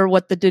remember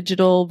what the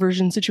digital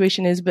version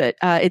situation is, but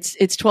it's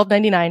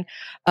 $12.99.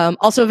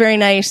 Also very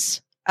nice.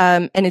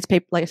 And it's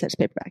like I said, it's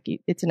paperback.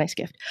 It's a nice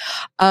gift.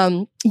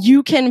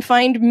 You can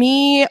find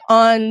me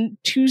on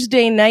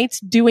Tuesday nights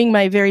doing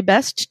my very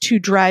best to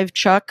drive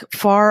Chuck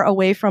far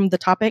away from the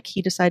topic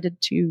he decided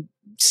to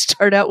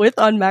start out with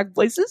on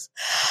MacVoices.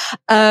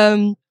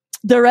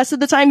 the rest of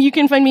the time, you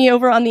can find me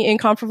over on the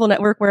Incomparable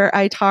Network, where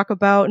I talk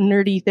about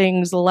nerdy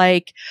things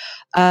like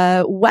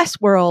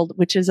Westworld,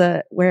 which is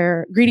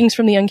where Greetings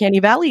from the Uncanny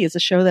Valley is a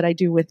show that I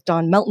do with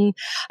Don Melton.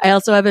 I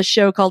also have a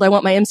show called I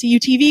Want My MCU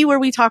TV, where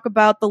we talk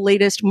about the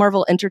latest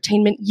Marvel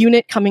Entertainment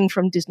unit coming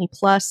from Disney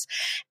Plus.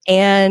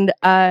 And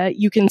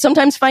you can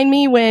sometimes find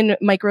me when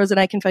Mike Rose and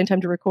I can find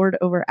time to record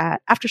over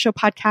at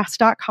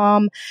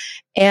aftershowpodcast.com.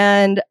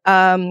 And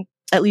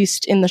at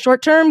least in the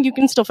short term, you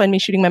can still find me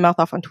shooting my mouth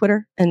off on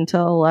Twitter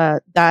until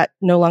that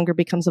no longer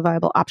becomes a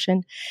viable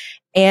option.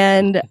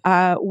 And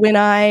when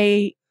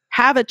I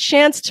have a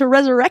chance to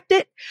resurrect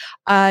it,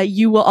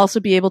 you will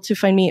also be able to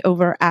find me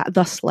over at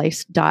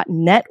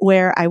theslice.net,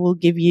 where I will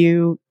give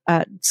you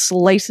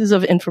slices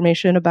of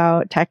information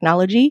about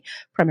technology,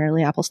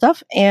 primarily Apple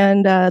stuff,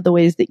 and the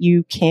ways that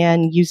you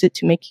can use it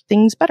to make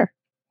things better.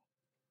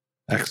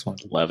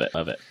 Excellent. Love it.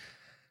 Love it.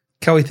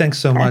 Kelly, thanks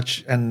so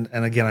much. And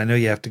again, I know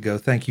you have to go.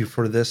 Thank you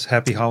for this.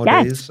 Happy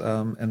holidays. Yes.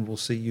 And we'll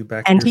see you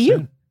back and here to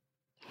soon. You.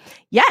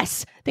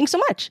 Yes. Thanks so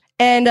much.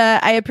 And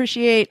I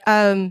appreciate,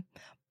 I'll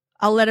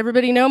let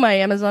everybody know my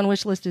Amazon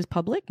wish list is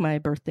public. My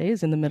birthday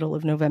is in the middle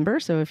of November.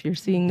 So if you're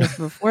seeing this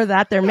before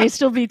that, there may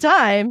still be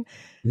time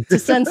to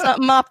send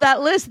something off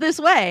that list this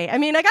way. I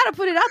mean, I got to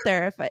put it out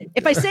there.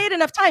 If I say it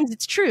enough times,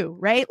 it's true,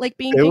 right? Like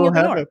being king of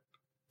the North.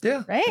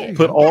 Yeah. Right.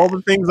 Put all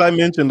the things I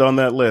mentioned on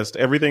that list.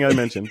 Everything I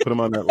mentioned, put them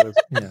on that list.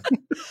 Yeah.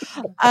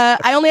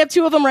 I only have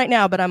 2 of them right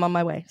now, but I'm on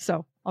my way.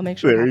 So I'll make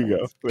sure. There you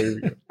go. There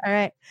you go. All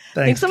right.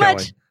 Thanks so Kelly.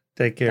 much.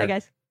 Take care. Bye,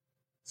 guys.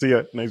 See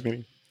ya. Nice meeting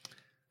you.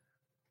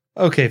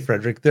 Okay,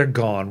 Frederick, they're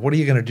gone. What are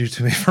you going to do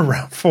to me for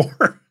round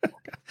 4?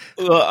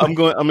 Well, I'm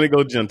going to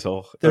go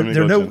gentle. There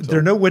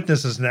are no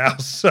witnesses now,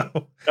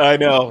 so I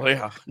know.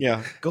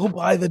 Yeah. Go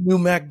buy the new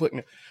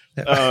MacBook.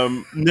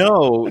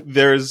 No,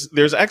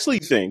 there's actually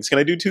things. Can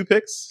I do 2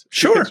 picks?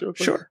 Sure.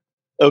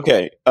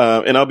 Okay,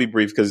 and I'll be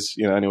brief because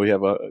I know we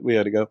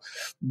had to go.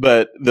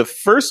 But the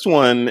first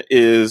one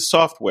is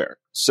software.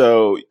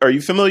 So, are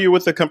you familiar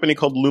with a company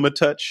called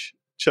LumaTouch,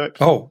 Chuck?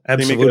 Oh,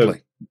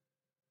 absolutely.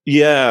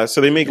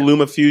 So they make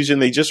LumaFusion.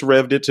 They just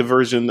revved it to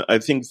version, I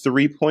think,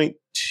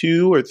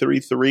 3.2 or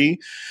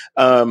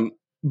 3.3.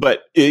 But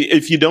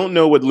if you don't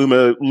know what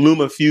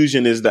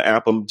LumaFusion is, the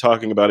app I'm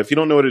talking about, if you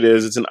don't know what it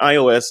is, it's an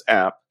iOS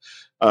app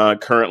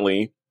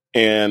currently.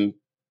 And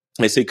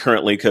I say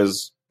currently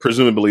because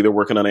presumably they're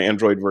working on an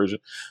Android version.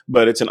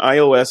 But it's an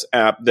iOS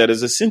app that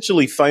is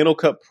essentially Final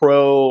Cut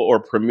Pro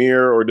or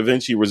Premiere or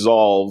DaVinci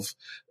Resolve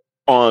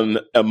on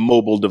a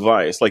mobile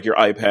device like your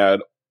iPad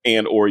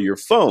and or your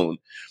phone.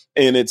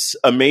 And it's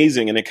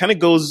amazing. And it kind of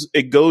goes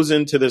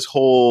into this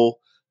whole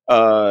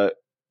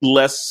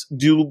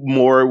do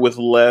more with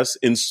less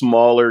in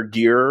smaller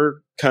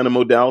gear kind of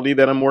modality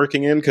that I'm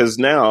working in. Because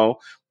now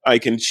I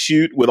can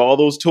shoot with all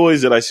those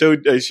toys that I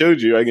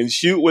showed you. I can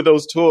shoot with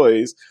those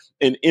toys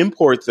and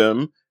import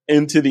them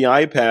into the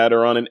iPad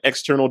or on an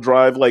external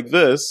drive like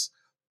this,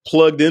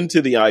 plugged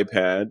into the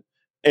iPad,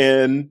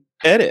 and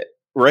edit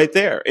right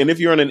there. And if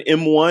you're on an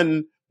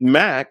M1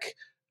 Mac,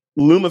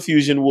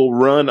 LumaFusion will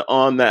run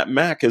on that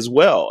Mac as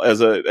well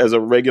as a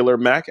regular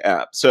Mac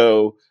app.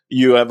 So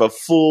you have a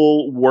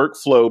full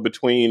workflow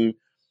between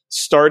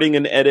starting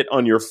an edit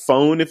on your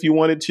phone if you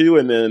wanted to,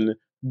 and then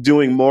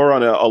doing more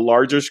on a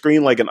larger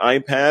screen like an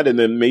iPad, and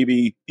then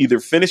maybe either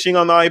finishing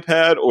on the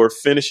iPad or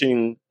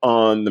finishing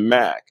on the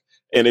Mac.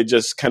 And it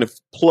just kind of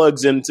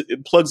plugs in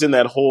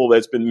that hole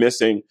that's been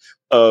missing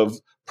of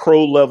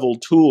pro level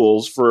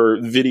tools for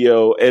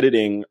video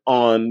editing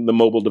on the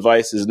mobile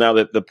devices. Now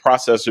that the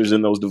processors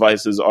in those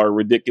devices are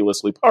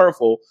ridiculously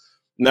powerful,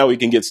 now we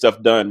can get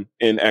stuff done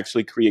and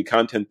actually create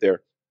content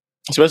there.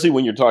 Especially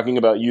when you're talking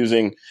about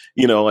using,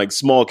 like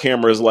small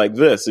cameras like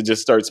this, it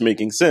just starts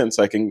making sense.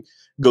 I can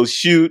go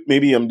shoot,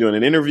 maybe I'm doing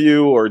an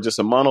interview or just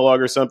a monologue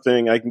or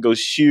something. I can go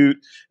shoot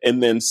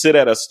and then sit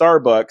at a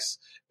Starbucks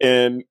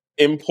and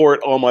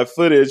import all my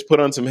footage, put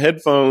on some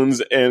headphones,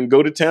 and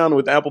go to town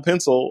with Apple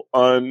Pencil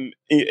on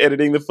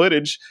editing the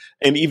footage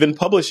and even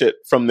publish it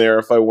from there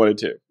if I wanted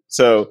to.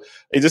 So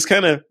it just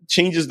kind of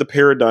changes the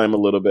paradigm a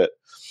little bit.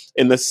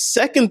 And the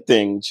second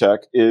thing,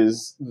 Chuck,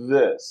 is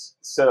this.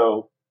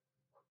 So,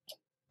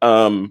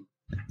 let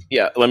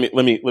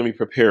me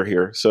prepare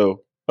here.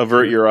 So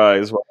avert your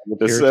eyes while I'm with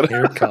this setup.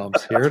 Here it comes.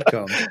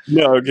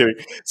 No, I'm kidding.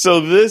 So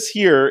this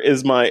here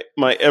is my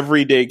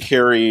everyday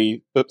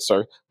carry.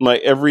 My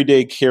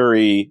everyday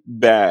carry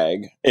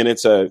bag, and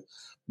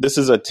this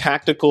is a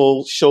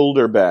tactical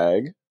shoulder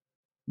bag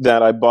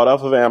that I bought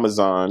off of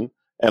Amazon,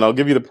 and I'll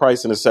give you the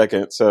price in a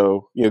second.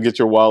 So get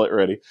your wallet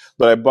ready.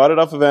 But I bought it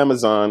off of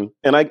Amazon,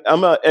 and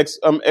I'm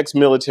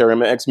ex-military.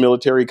 I'm an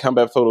ex-military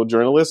combat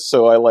photojournalist,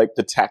 so I like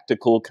the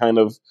tactical kind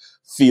of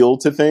feel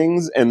to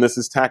things, and this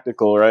is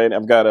tactical, right?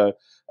 I've got a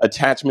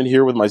attachment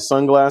here with my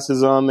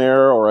sunglasses on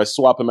there, or I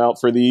swap them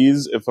out for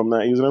these if I'm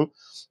not using them.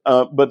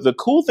 But the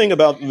cool thing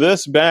about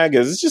this bag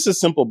is it's just a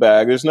simple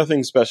bag. There's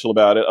nothing special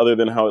about it other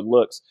than how it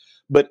looks.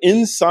 But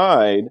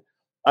inside,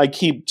 I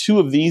keep 2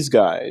 of these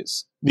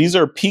guys. These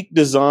are Peak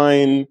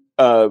Design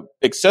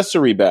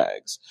accessory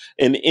bags.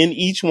 And in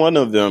each one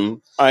of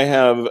them, I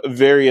have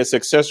various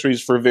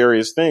accessories for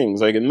various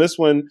things. Like in this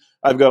one,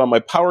 I've got all my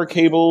power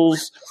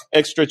cables,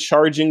 extra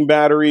charging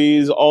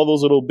batteries, all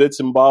those little bits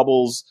and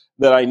baubles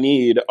that I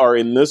need are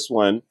in this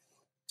one.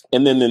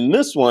 And then in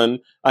this one,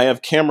 I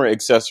have camera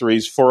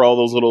accessories for all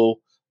those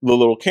the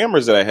little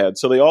cameras that I had.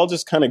 So they all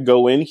just kind of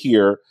go in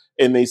here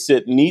and they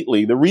sit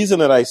neatly. The reason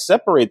that I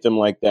separate them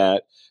like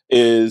that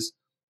is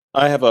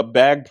I have a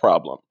bag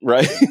problem,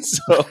 right?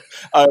 So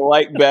I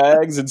like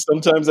bags, and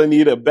sometimes I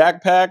need a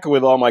backpack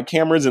with all my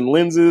cameras and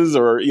lenses,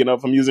 or, you know,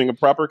 if I'm using a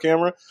proper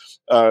camera,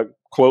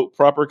 quote,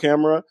 proper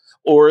camera,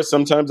 or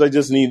sometimes I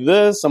just need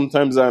this.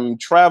 Sometimes I'm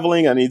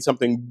traveling. I need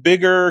something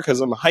bigger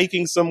because I'm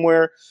hiking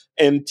somewhere,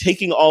 and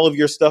taking all of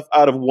your stuff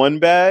out of one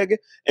bag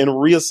and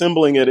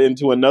reassembling it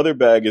into another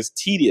bag is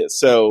tedious.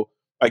 So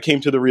I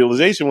came to the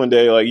realization one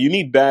day, like, you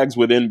need bags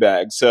within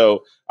bags.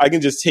 So I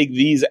can just take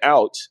these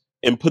out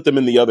and put them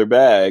in the other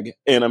bag,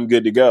 and I'm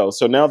good to go.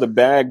 So now the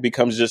bag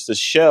becomes just a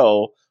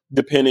shell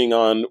depending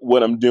on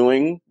what I'm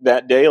doing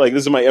that day. Like,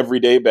 this is my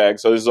everyday bag,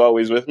 so this is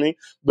always with me.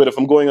 But if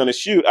I'm going on a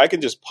shoot, I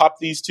can just pop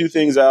these two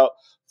things out,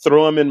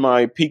 throw them in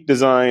my Peak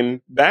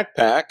Design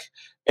backpack,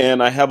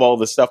 and I have all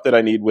the stuff that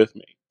I need with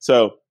me.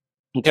 So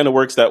it kind of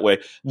works that way.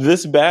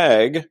 This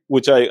bag,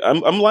 which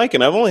I'm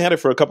liking, I've only had it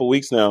for a couple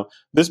weeks now.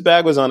 This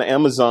bag was on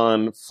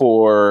Amazon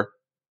for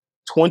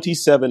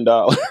 $27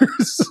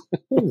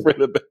 for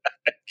the bag.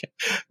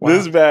 Wow.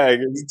 This bag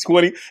is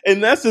 20.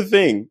 And that's the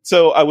thing.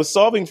 So I was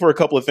solving for a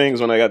couple of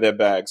things when I got that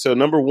bag. So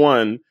number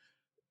one,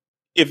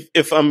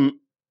 if I'm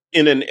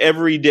in an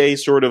everyday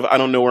sort of, I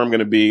don't know where I'm going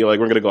to be, like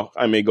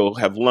I may go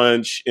have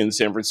lunch in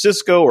San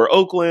Francisco or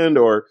Oakland,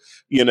 or,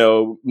 you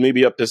know,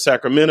 maybe up to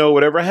Sacramento,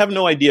 whatever. I have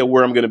no idea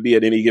where I'm going to be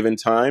at any given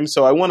time.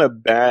 So I want a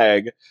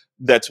bag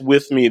that's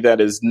with me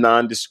that is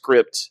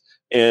nondescript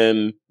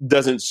and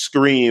doesn't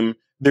scream,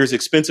 there's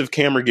expensive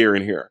camera gear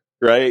in here,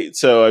 right?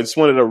 So I just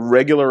wanted a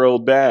regular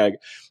old bag.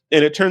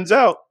 And it turns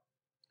out,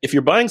 if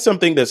you're buying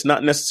something that's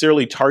not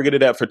necessarily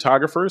targeted at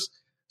photographers,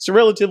 it's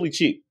relatively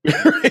cheap,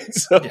 right?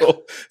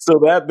 So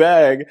that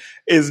bag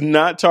is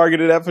not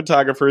targeted at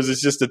photographers.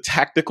 It's just a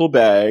tactical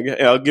bag.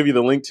 And I'll give you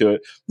the link to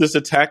it. Just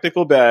a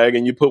tactical bag,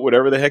 and you put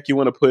whatever the heck you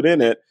want to put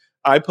in it.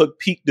 I put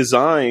Peak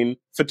Design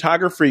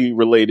photography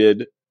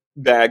related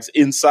bags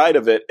inside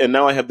of it, and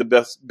now I have the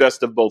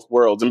best of both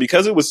worlds. And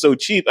because it was so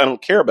cheap, I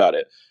don't care about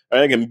it.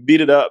 I can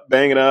beat it up,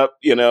 bang it up.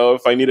 You know,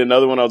 if I need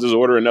another one, I'll just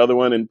order another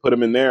one and put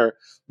them in there.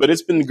 But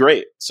it's been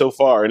great so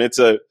far, and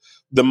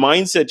the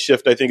mindset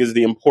shift, I think, is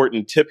the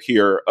important tip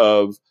here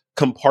of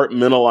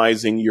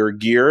compartmentalizing your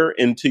gear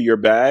into your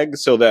bag,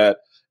 so that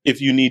if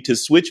you need to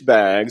switch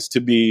bags to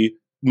be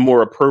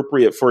more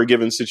appropriate for a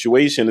given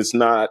situation, it's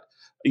not,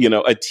 you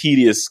know, a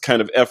tedious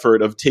kind of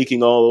effort of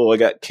taking I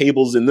got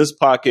cables in this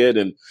pocket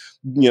and,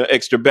 you know,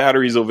 extra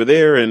batteries over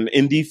there and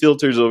ND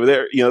filters over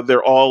there. You know,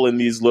 they're all in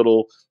these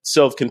little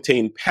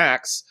self-contained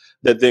packs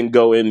that then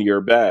go in your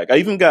bag. I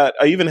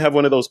even have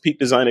one of those Peak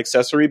Design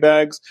accessory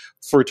bags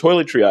for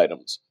toiletry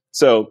items.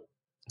 So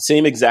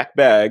same exact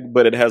bag,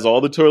 but it has all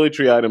the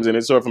toiletry items in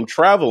it. So if I'm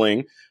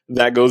traveling,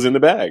 that goes in the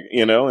bag,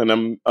 you know,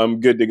 and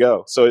I'm good to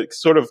go. So it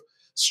sort of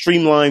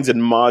streamlines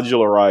and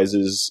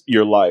modularizes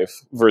your life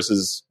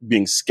versus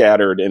being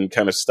scattered and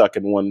kind of stuck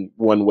in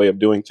one way of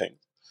doing things.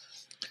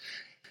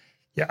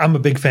 Yeah, I'm a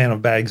big fan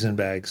of bags in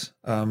bags,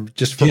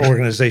 just for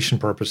organization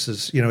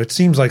purposes. You know, it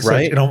seems like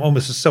such,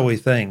 almost a silly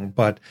thing,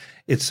 but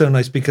it's so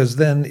nice because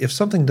then if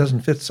something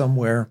doesn't fit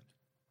somewhere,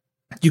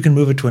 you can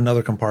move it to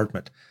another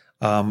compartment.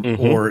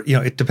 Or, you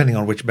know, depending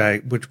on which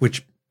bag,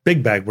 which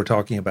big bag we're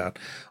talking about,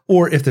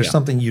 or if there's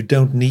something you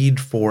don't need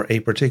for a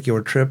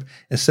particular trip,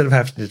 instead of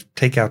having to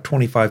take out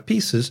 25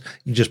 pieces,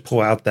 you just pull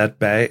out that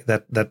bag,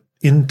 that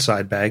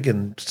inside bag,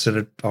 and set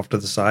it off to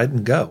the side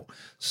and go.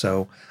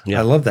 So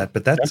I love that.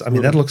 But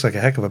that looks like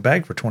a heck of a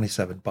bag for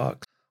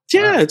 $27.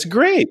 Yeah, it's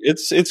great.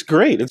 It's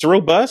great. It's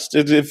robust.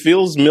 It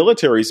feels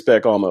military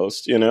spec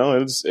almost. You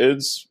know,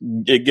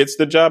 it gets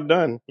the job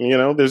done. You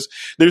know,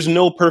 there's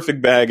no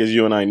perfect bag, as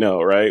you and I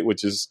know, right?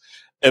 Which is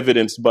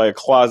evidenced by a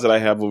closet I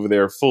have over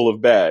there full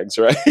of bags,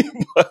 right?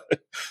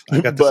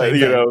 I got the same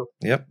you thing. know,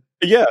 Yep.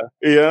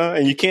 Yeah,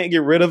 and you can't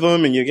get rid of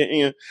them, and you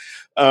get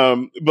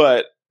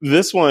but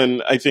this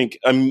one, I think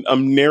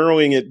I'm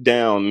narrowing it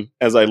down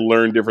as I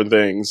learn different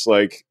things,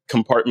 like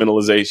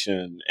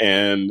compartmentalization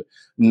and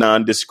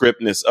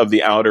nondescriptness of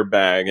the outer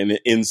bag, and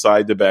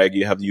inside the bag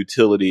you have the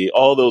utility.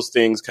 All those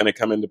things kind of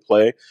come into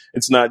play.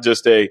 It's not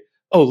just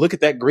look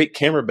at that great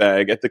camera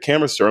bag at the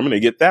camera store, I'm going to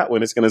get that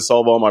one, it's going to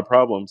solve all my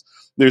problems.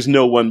 There's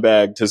no one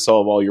bag to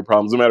solve all your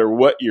problems, no matter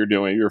what you're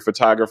doing. You're a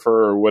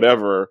photographer or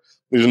whatever.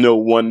 There's no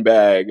one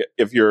bag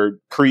if you're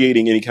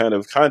creating any kind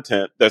of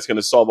content that's going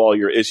to solve all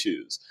your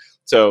issues.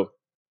 So,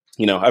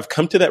 you know, I've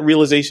come to that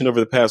realization over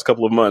the past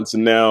couple of months,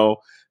 and now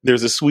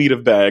there's a suite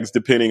of bags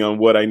depending on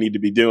what I need to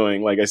be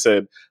doing. Like I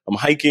said, I'm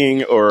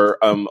hiking or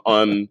I'm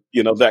on,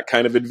 you know, that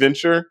kind of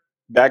adventure,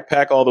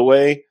 backpack all the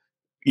way,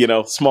 you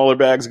know, smaller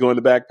bags go in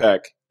the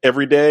backpack.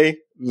 Every day,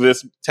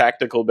 this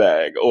tactical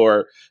bag.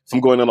 Or if I'm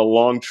going on a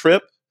long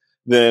trip,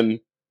 then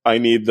I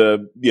need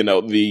the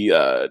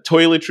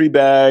toiletry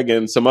bag,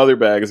 and some other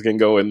bags can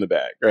go in the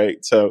bag,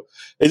 right? So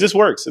it just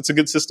works. It's a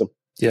good system.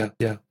 Yeah.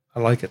 I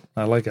like it.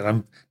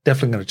 I'm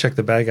definitely going to check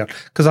the bag out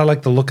because I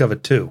like the look of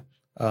it too,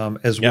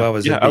 as well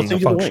as it being a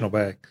functional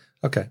bag.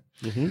 Okay.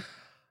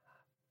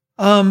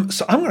 Mm-hmm.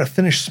 So I'm going to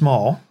finish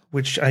small,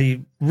 which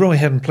I really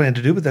hadn't planned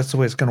to do, but that's the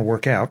way it's going to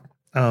work out.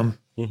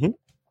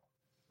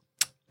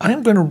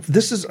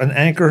 This is an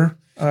Anker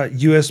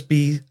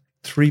USB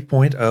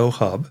 3.0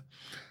 hub,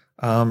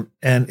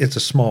 and it's a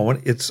small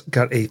one. It's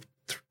got a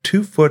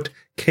 2-foot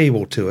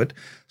cable to it,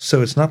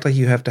 so it's not like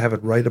you have to have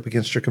it right up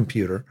against your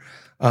computer.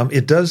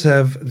 It does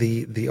have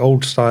the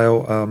old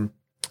style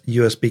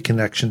USB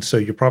connection, so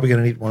you're probably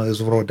going to need one of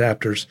those little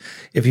adapters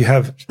if you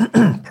have,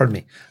 pardon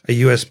me,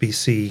 a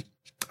USB-C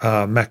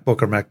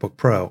MacBook or MacBook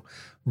Pro.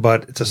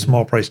 But it's a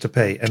small price to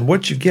pay. And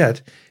what you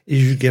get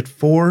is you get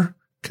 4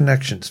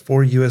 connections,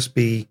 4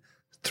 USB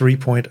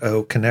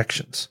 3.0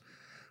 connections,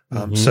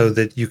 so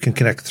that you can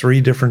connect 3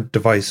 different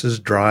devices,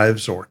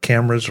 drives or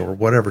cameras or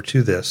whatever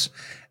to this.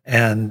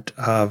 And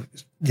the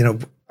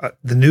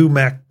new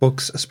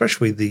MacBooks,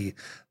 especially the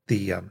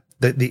Air,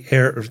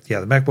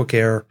 the MacBook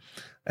Air,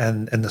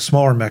 and the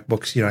smaller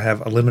MacBooks,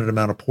 have a limited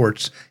amount of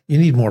ports. You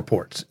need more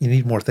ports. You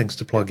need more things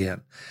to plug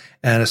in,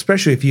 and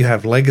especially if you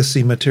have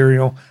legacy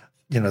material,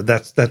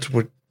 that's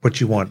what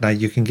you want. Now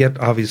you can get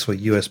obviously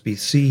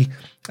USB-C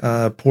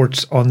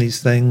ports on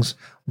these things,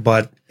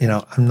 but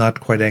I'm not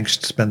quite anxious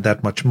to spend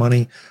that much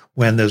money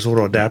when those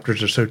little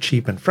adapters are so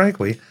cheap. And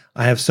frankly,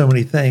 I have so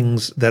many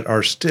things that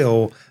are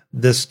still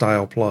this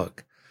style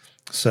plug.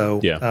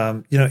 So,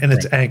 and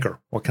it's Anker.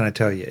 What can I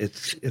tell you?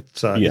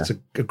 It's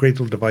a great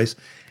little device.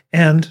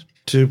 And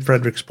to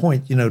Frederick's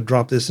point,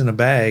 drop this in a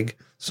bag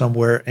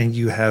somewhere and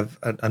you have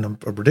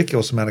a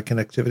ridiculous amount of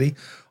connectivity,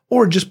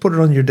 or just put it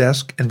on your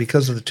desk. And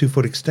because of the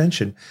 2-foot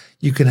extension,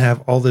 you can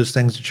have all those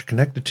things that you're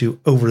connected to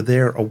over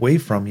there, away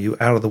from you,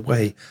 out of the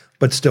way,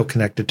 but still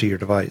connected to your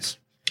device.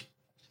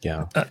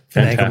 Yeah.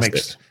 And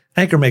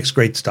Anker makes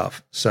great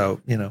stuff.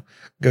 So,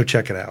 go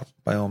check it out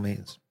by all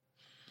means.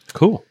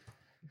 Cool.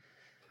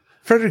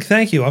 Frederick,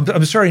 thank you.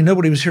 I'm sorry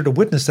nobody was here to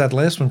witness that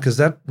last one, because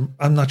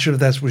I'm not sure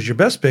that was your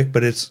best pick,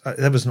 but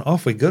that was an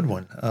awfully good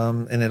one.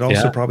 And it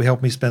also probably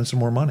helped me spend some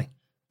more money.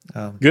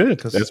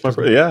 Good. That's my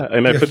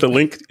and I put the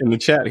link in the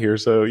chat here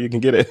so you can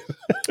get it.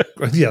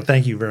 Yeah,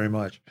 thank you very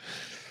much.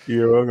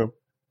 You're welcome.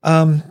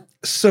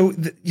 So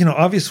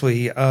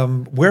obviously,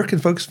 where can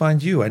folks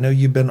find you? I know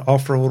you've been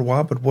off for a little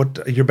while,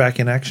 but you're back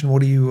in action.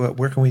 What do you?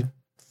 Where can we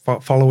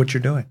follow what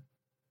you're doing?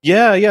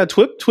 Yeah.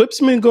 TWIP's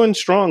been going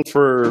strong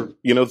for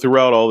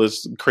throughout all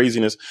this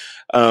craziness,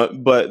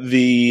 but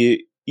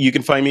you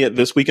can find me at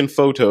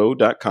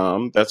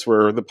thisweekinphoto.com. That's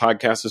where the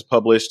podcast is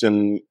published,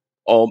 and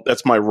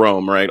that's my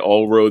Rome, right?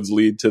 All roads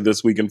lead to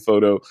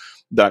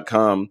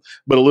thisweekinphoto.com.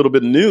 But a little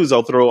bit of news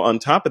I'll throw on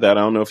top of that.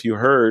 I don't know if you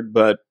heard,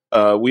 but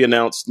we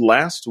announced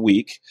last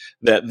week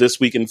that This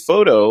Week in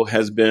Photo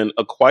has been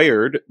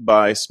acquired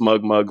by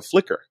SmugMug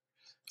Flickr.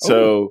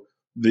 So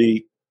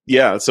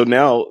so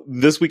now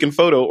This Week in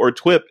Photo, or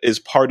TWIP, is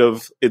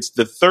it's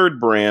the third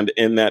brand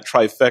in that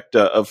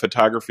trifecta of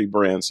photography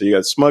brands. So you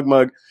got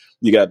SmugMug,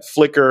 you got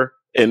Flickr,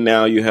 and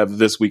now you have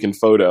This Week in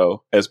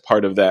Photo as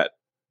part of that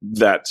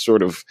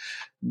sort of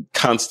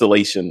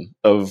constellation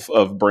of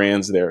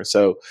brands there.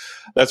 So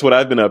that's what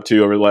I've been up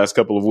to over the last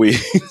couple of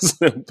weeks,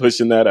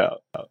 pushing that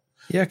out.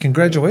 Yeah,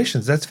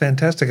 congratulations. That's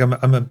fantastic. I'm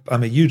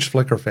a huge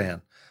Flickr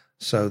fan.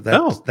 So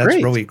that's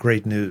really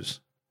great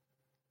news.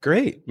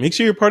 Great. Make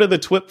sure you're part of the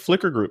TWIP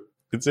Flickr group.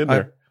 It's in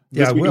there.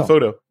 I will.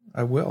 Photo.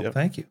 I will. Yep.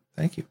 Thank you.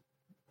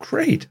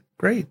 Great.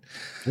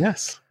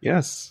 Yes.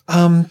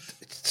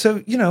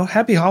 So,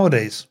 happy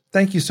holidays.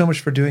 Thank you so much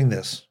for doing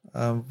this.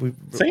 Same to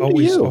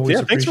you.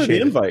 Yeah, thanks for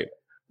the invite.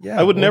 Yeah,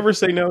 I would never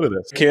say no to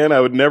this. Ken, I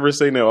would never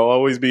say no. I'll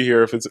always be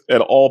here if it's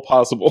at all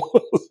possible.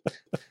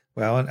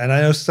 Well, and I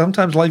know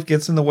sometimes life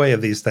gets in the way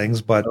of these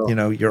things, but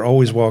you're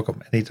always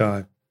welcome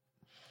anytime.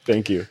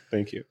 Thank you.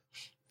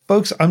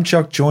 Folks, I'm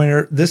Chuck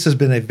Joyner. This has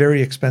been a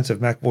very expensive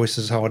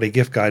MacVoices holiday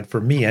gift guide for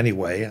me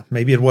anyway.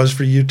 Maybe it was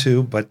for you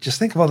too, but just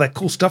think of all that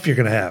cool stuff you're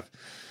going to have.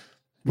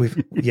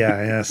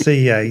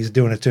 He's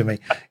doing it to me.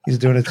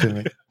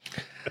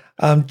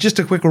 Just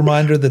a quick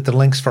reminder that the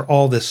links for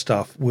all this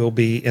stuff will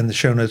be in the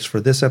show notes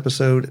for this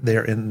episode.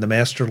 They're in the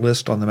master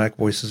list on the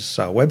MacVoices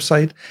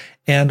website,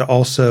 and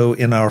also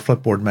in our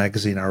Flipboard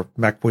magazine, our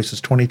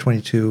MacVoices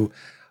 2022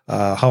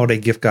 holiday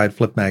gift guide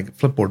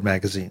Flipboard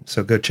magazine.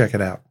 So go check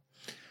it out.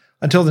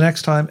 Until the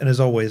next time, and as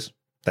always,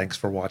 thanks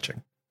for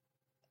watching.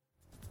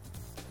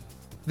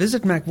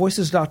 Visit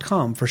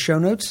MacVoices.com for show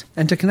notes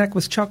and to connect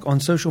with Chuck on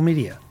social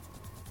media.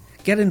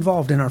 Get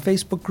involved in our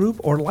Facebook group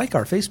or like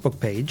our Facebook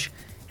page,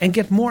 and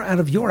get more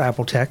out of your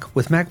Apple tech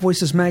with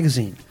MacVoices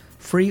Magazine,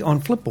 free on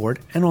Flipboard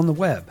and on the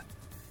web.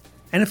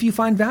 And if you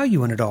find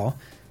value in it all,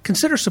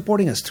 consider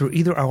supporting us through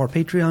either our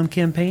Patreon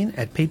campaign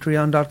at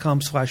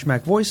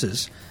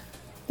patreon.com/MacVoices,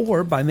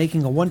 or by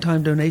making a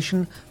one-time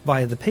donation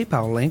via the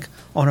PayPal link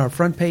on our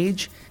front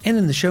page and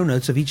in the show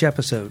notes of each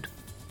episode.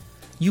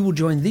 You will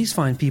join these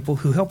fine people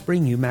who help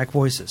bring you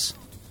MacVoices.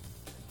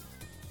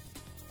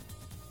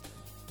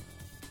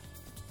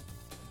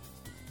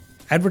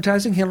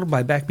 Advertising handled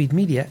by Backbeat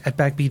Media at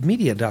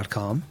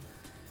backbeatmedia.com.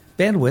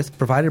 Bandwidth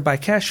provided by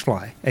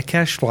CacheFly at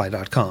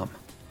cachefly.com.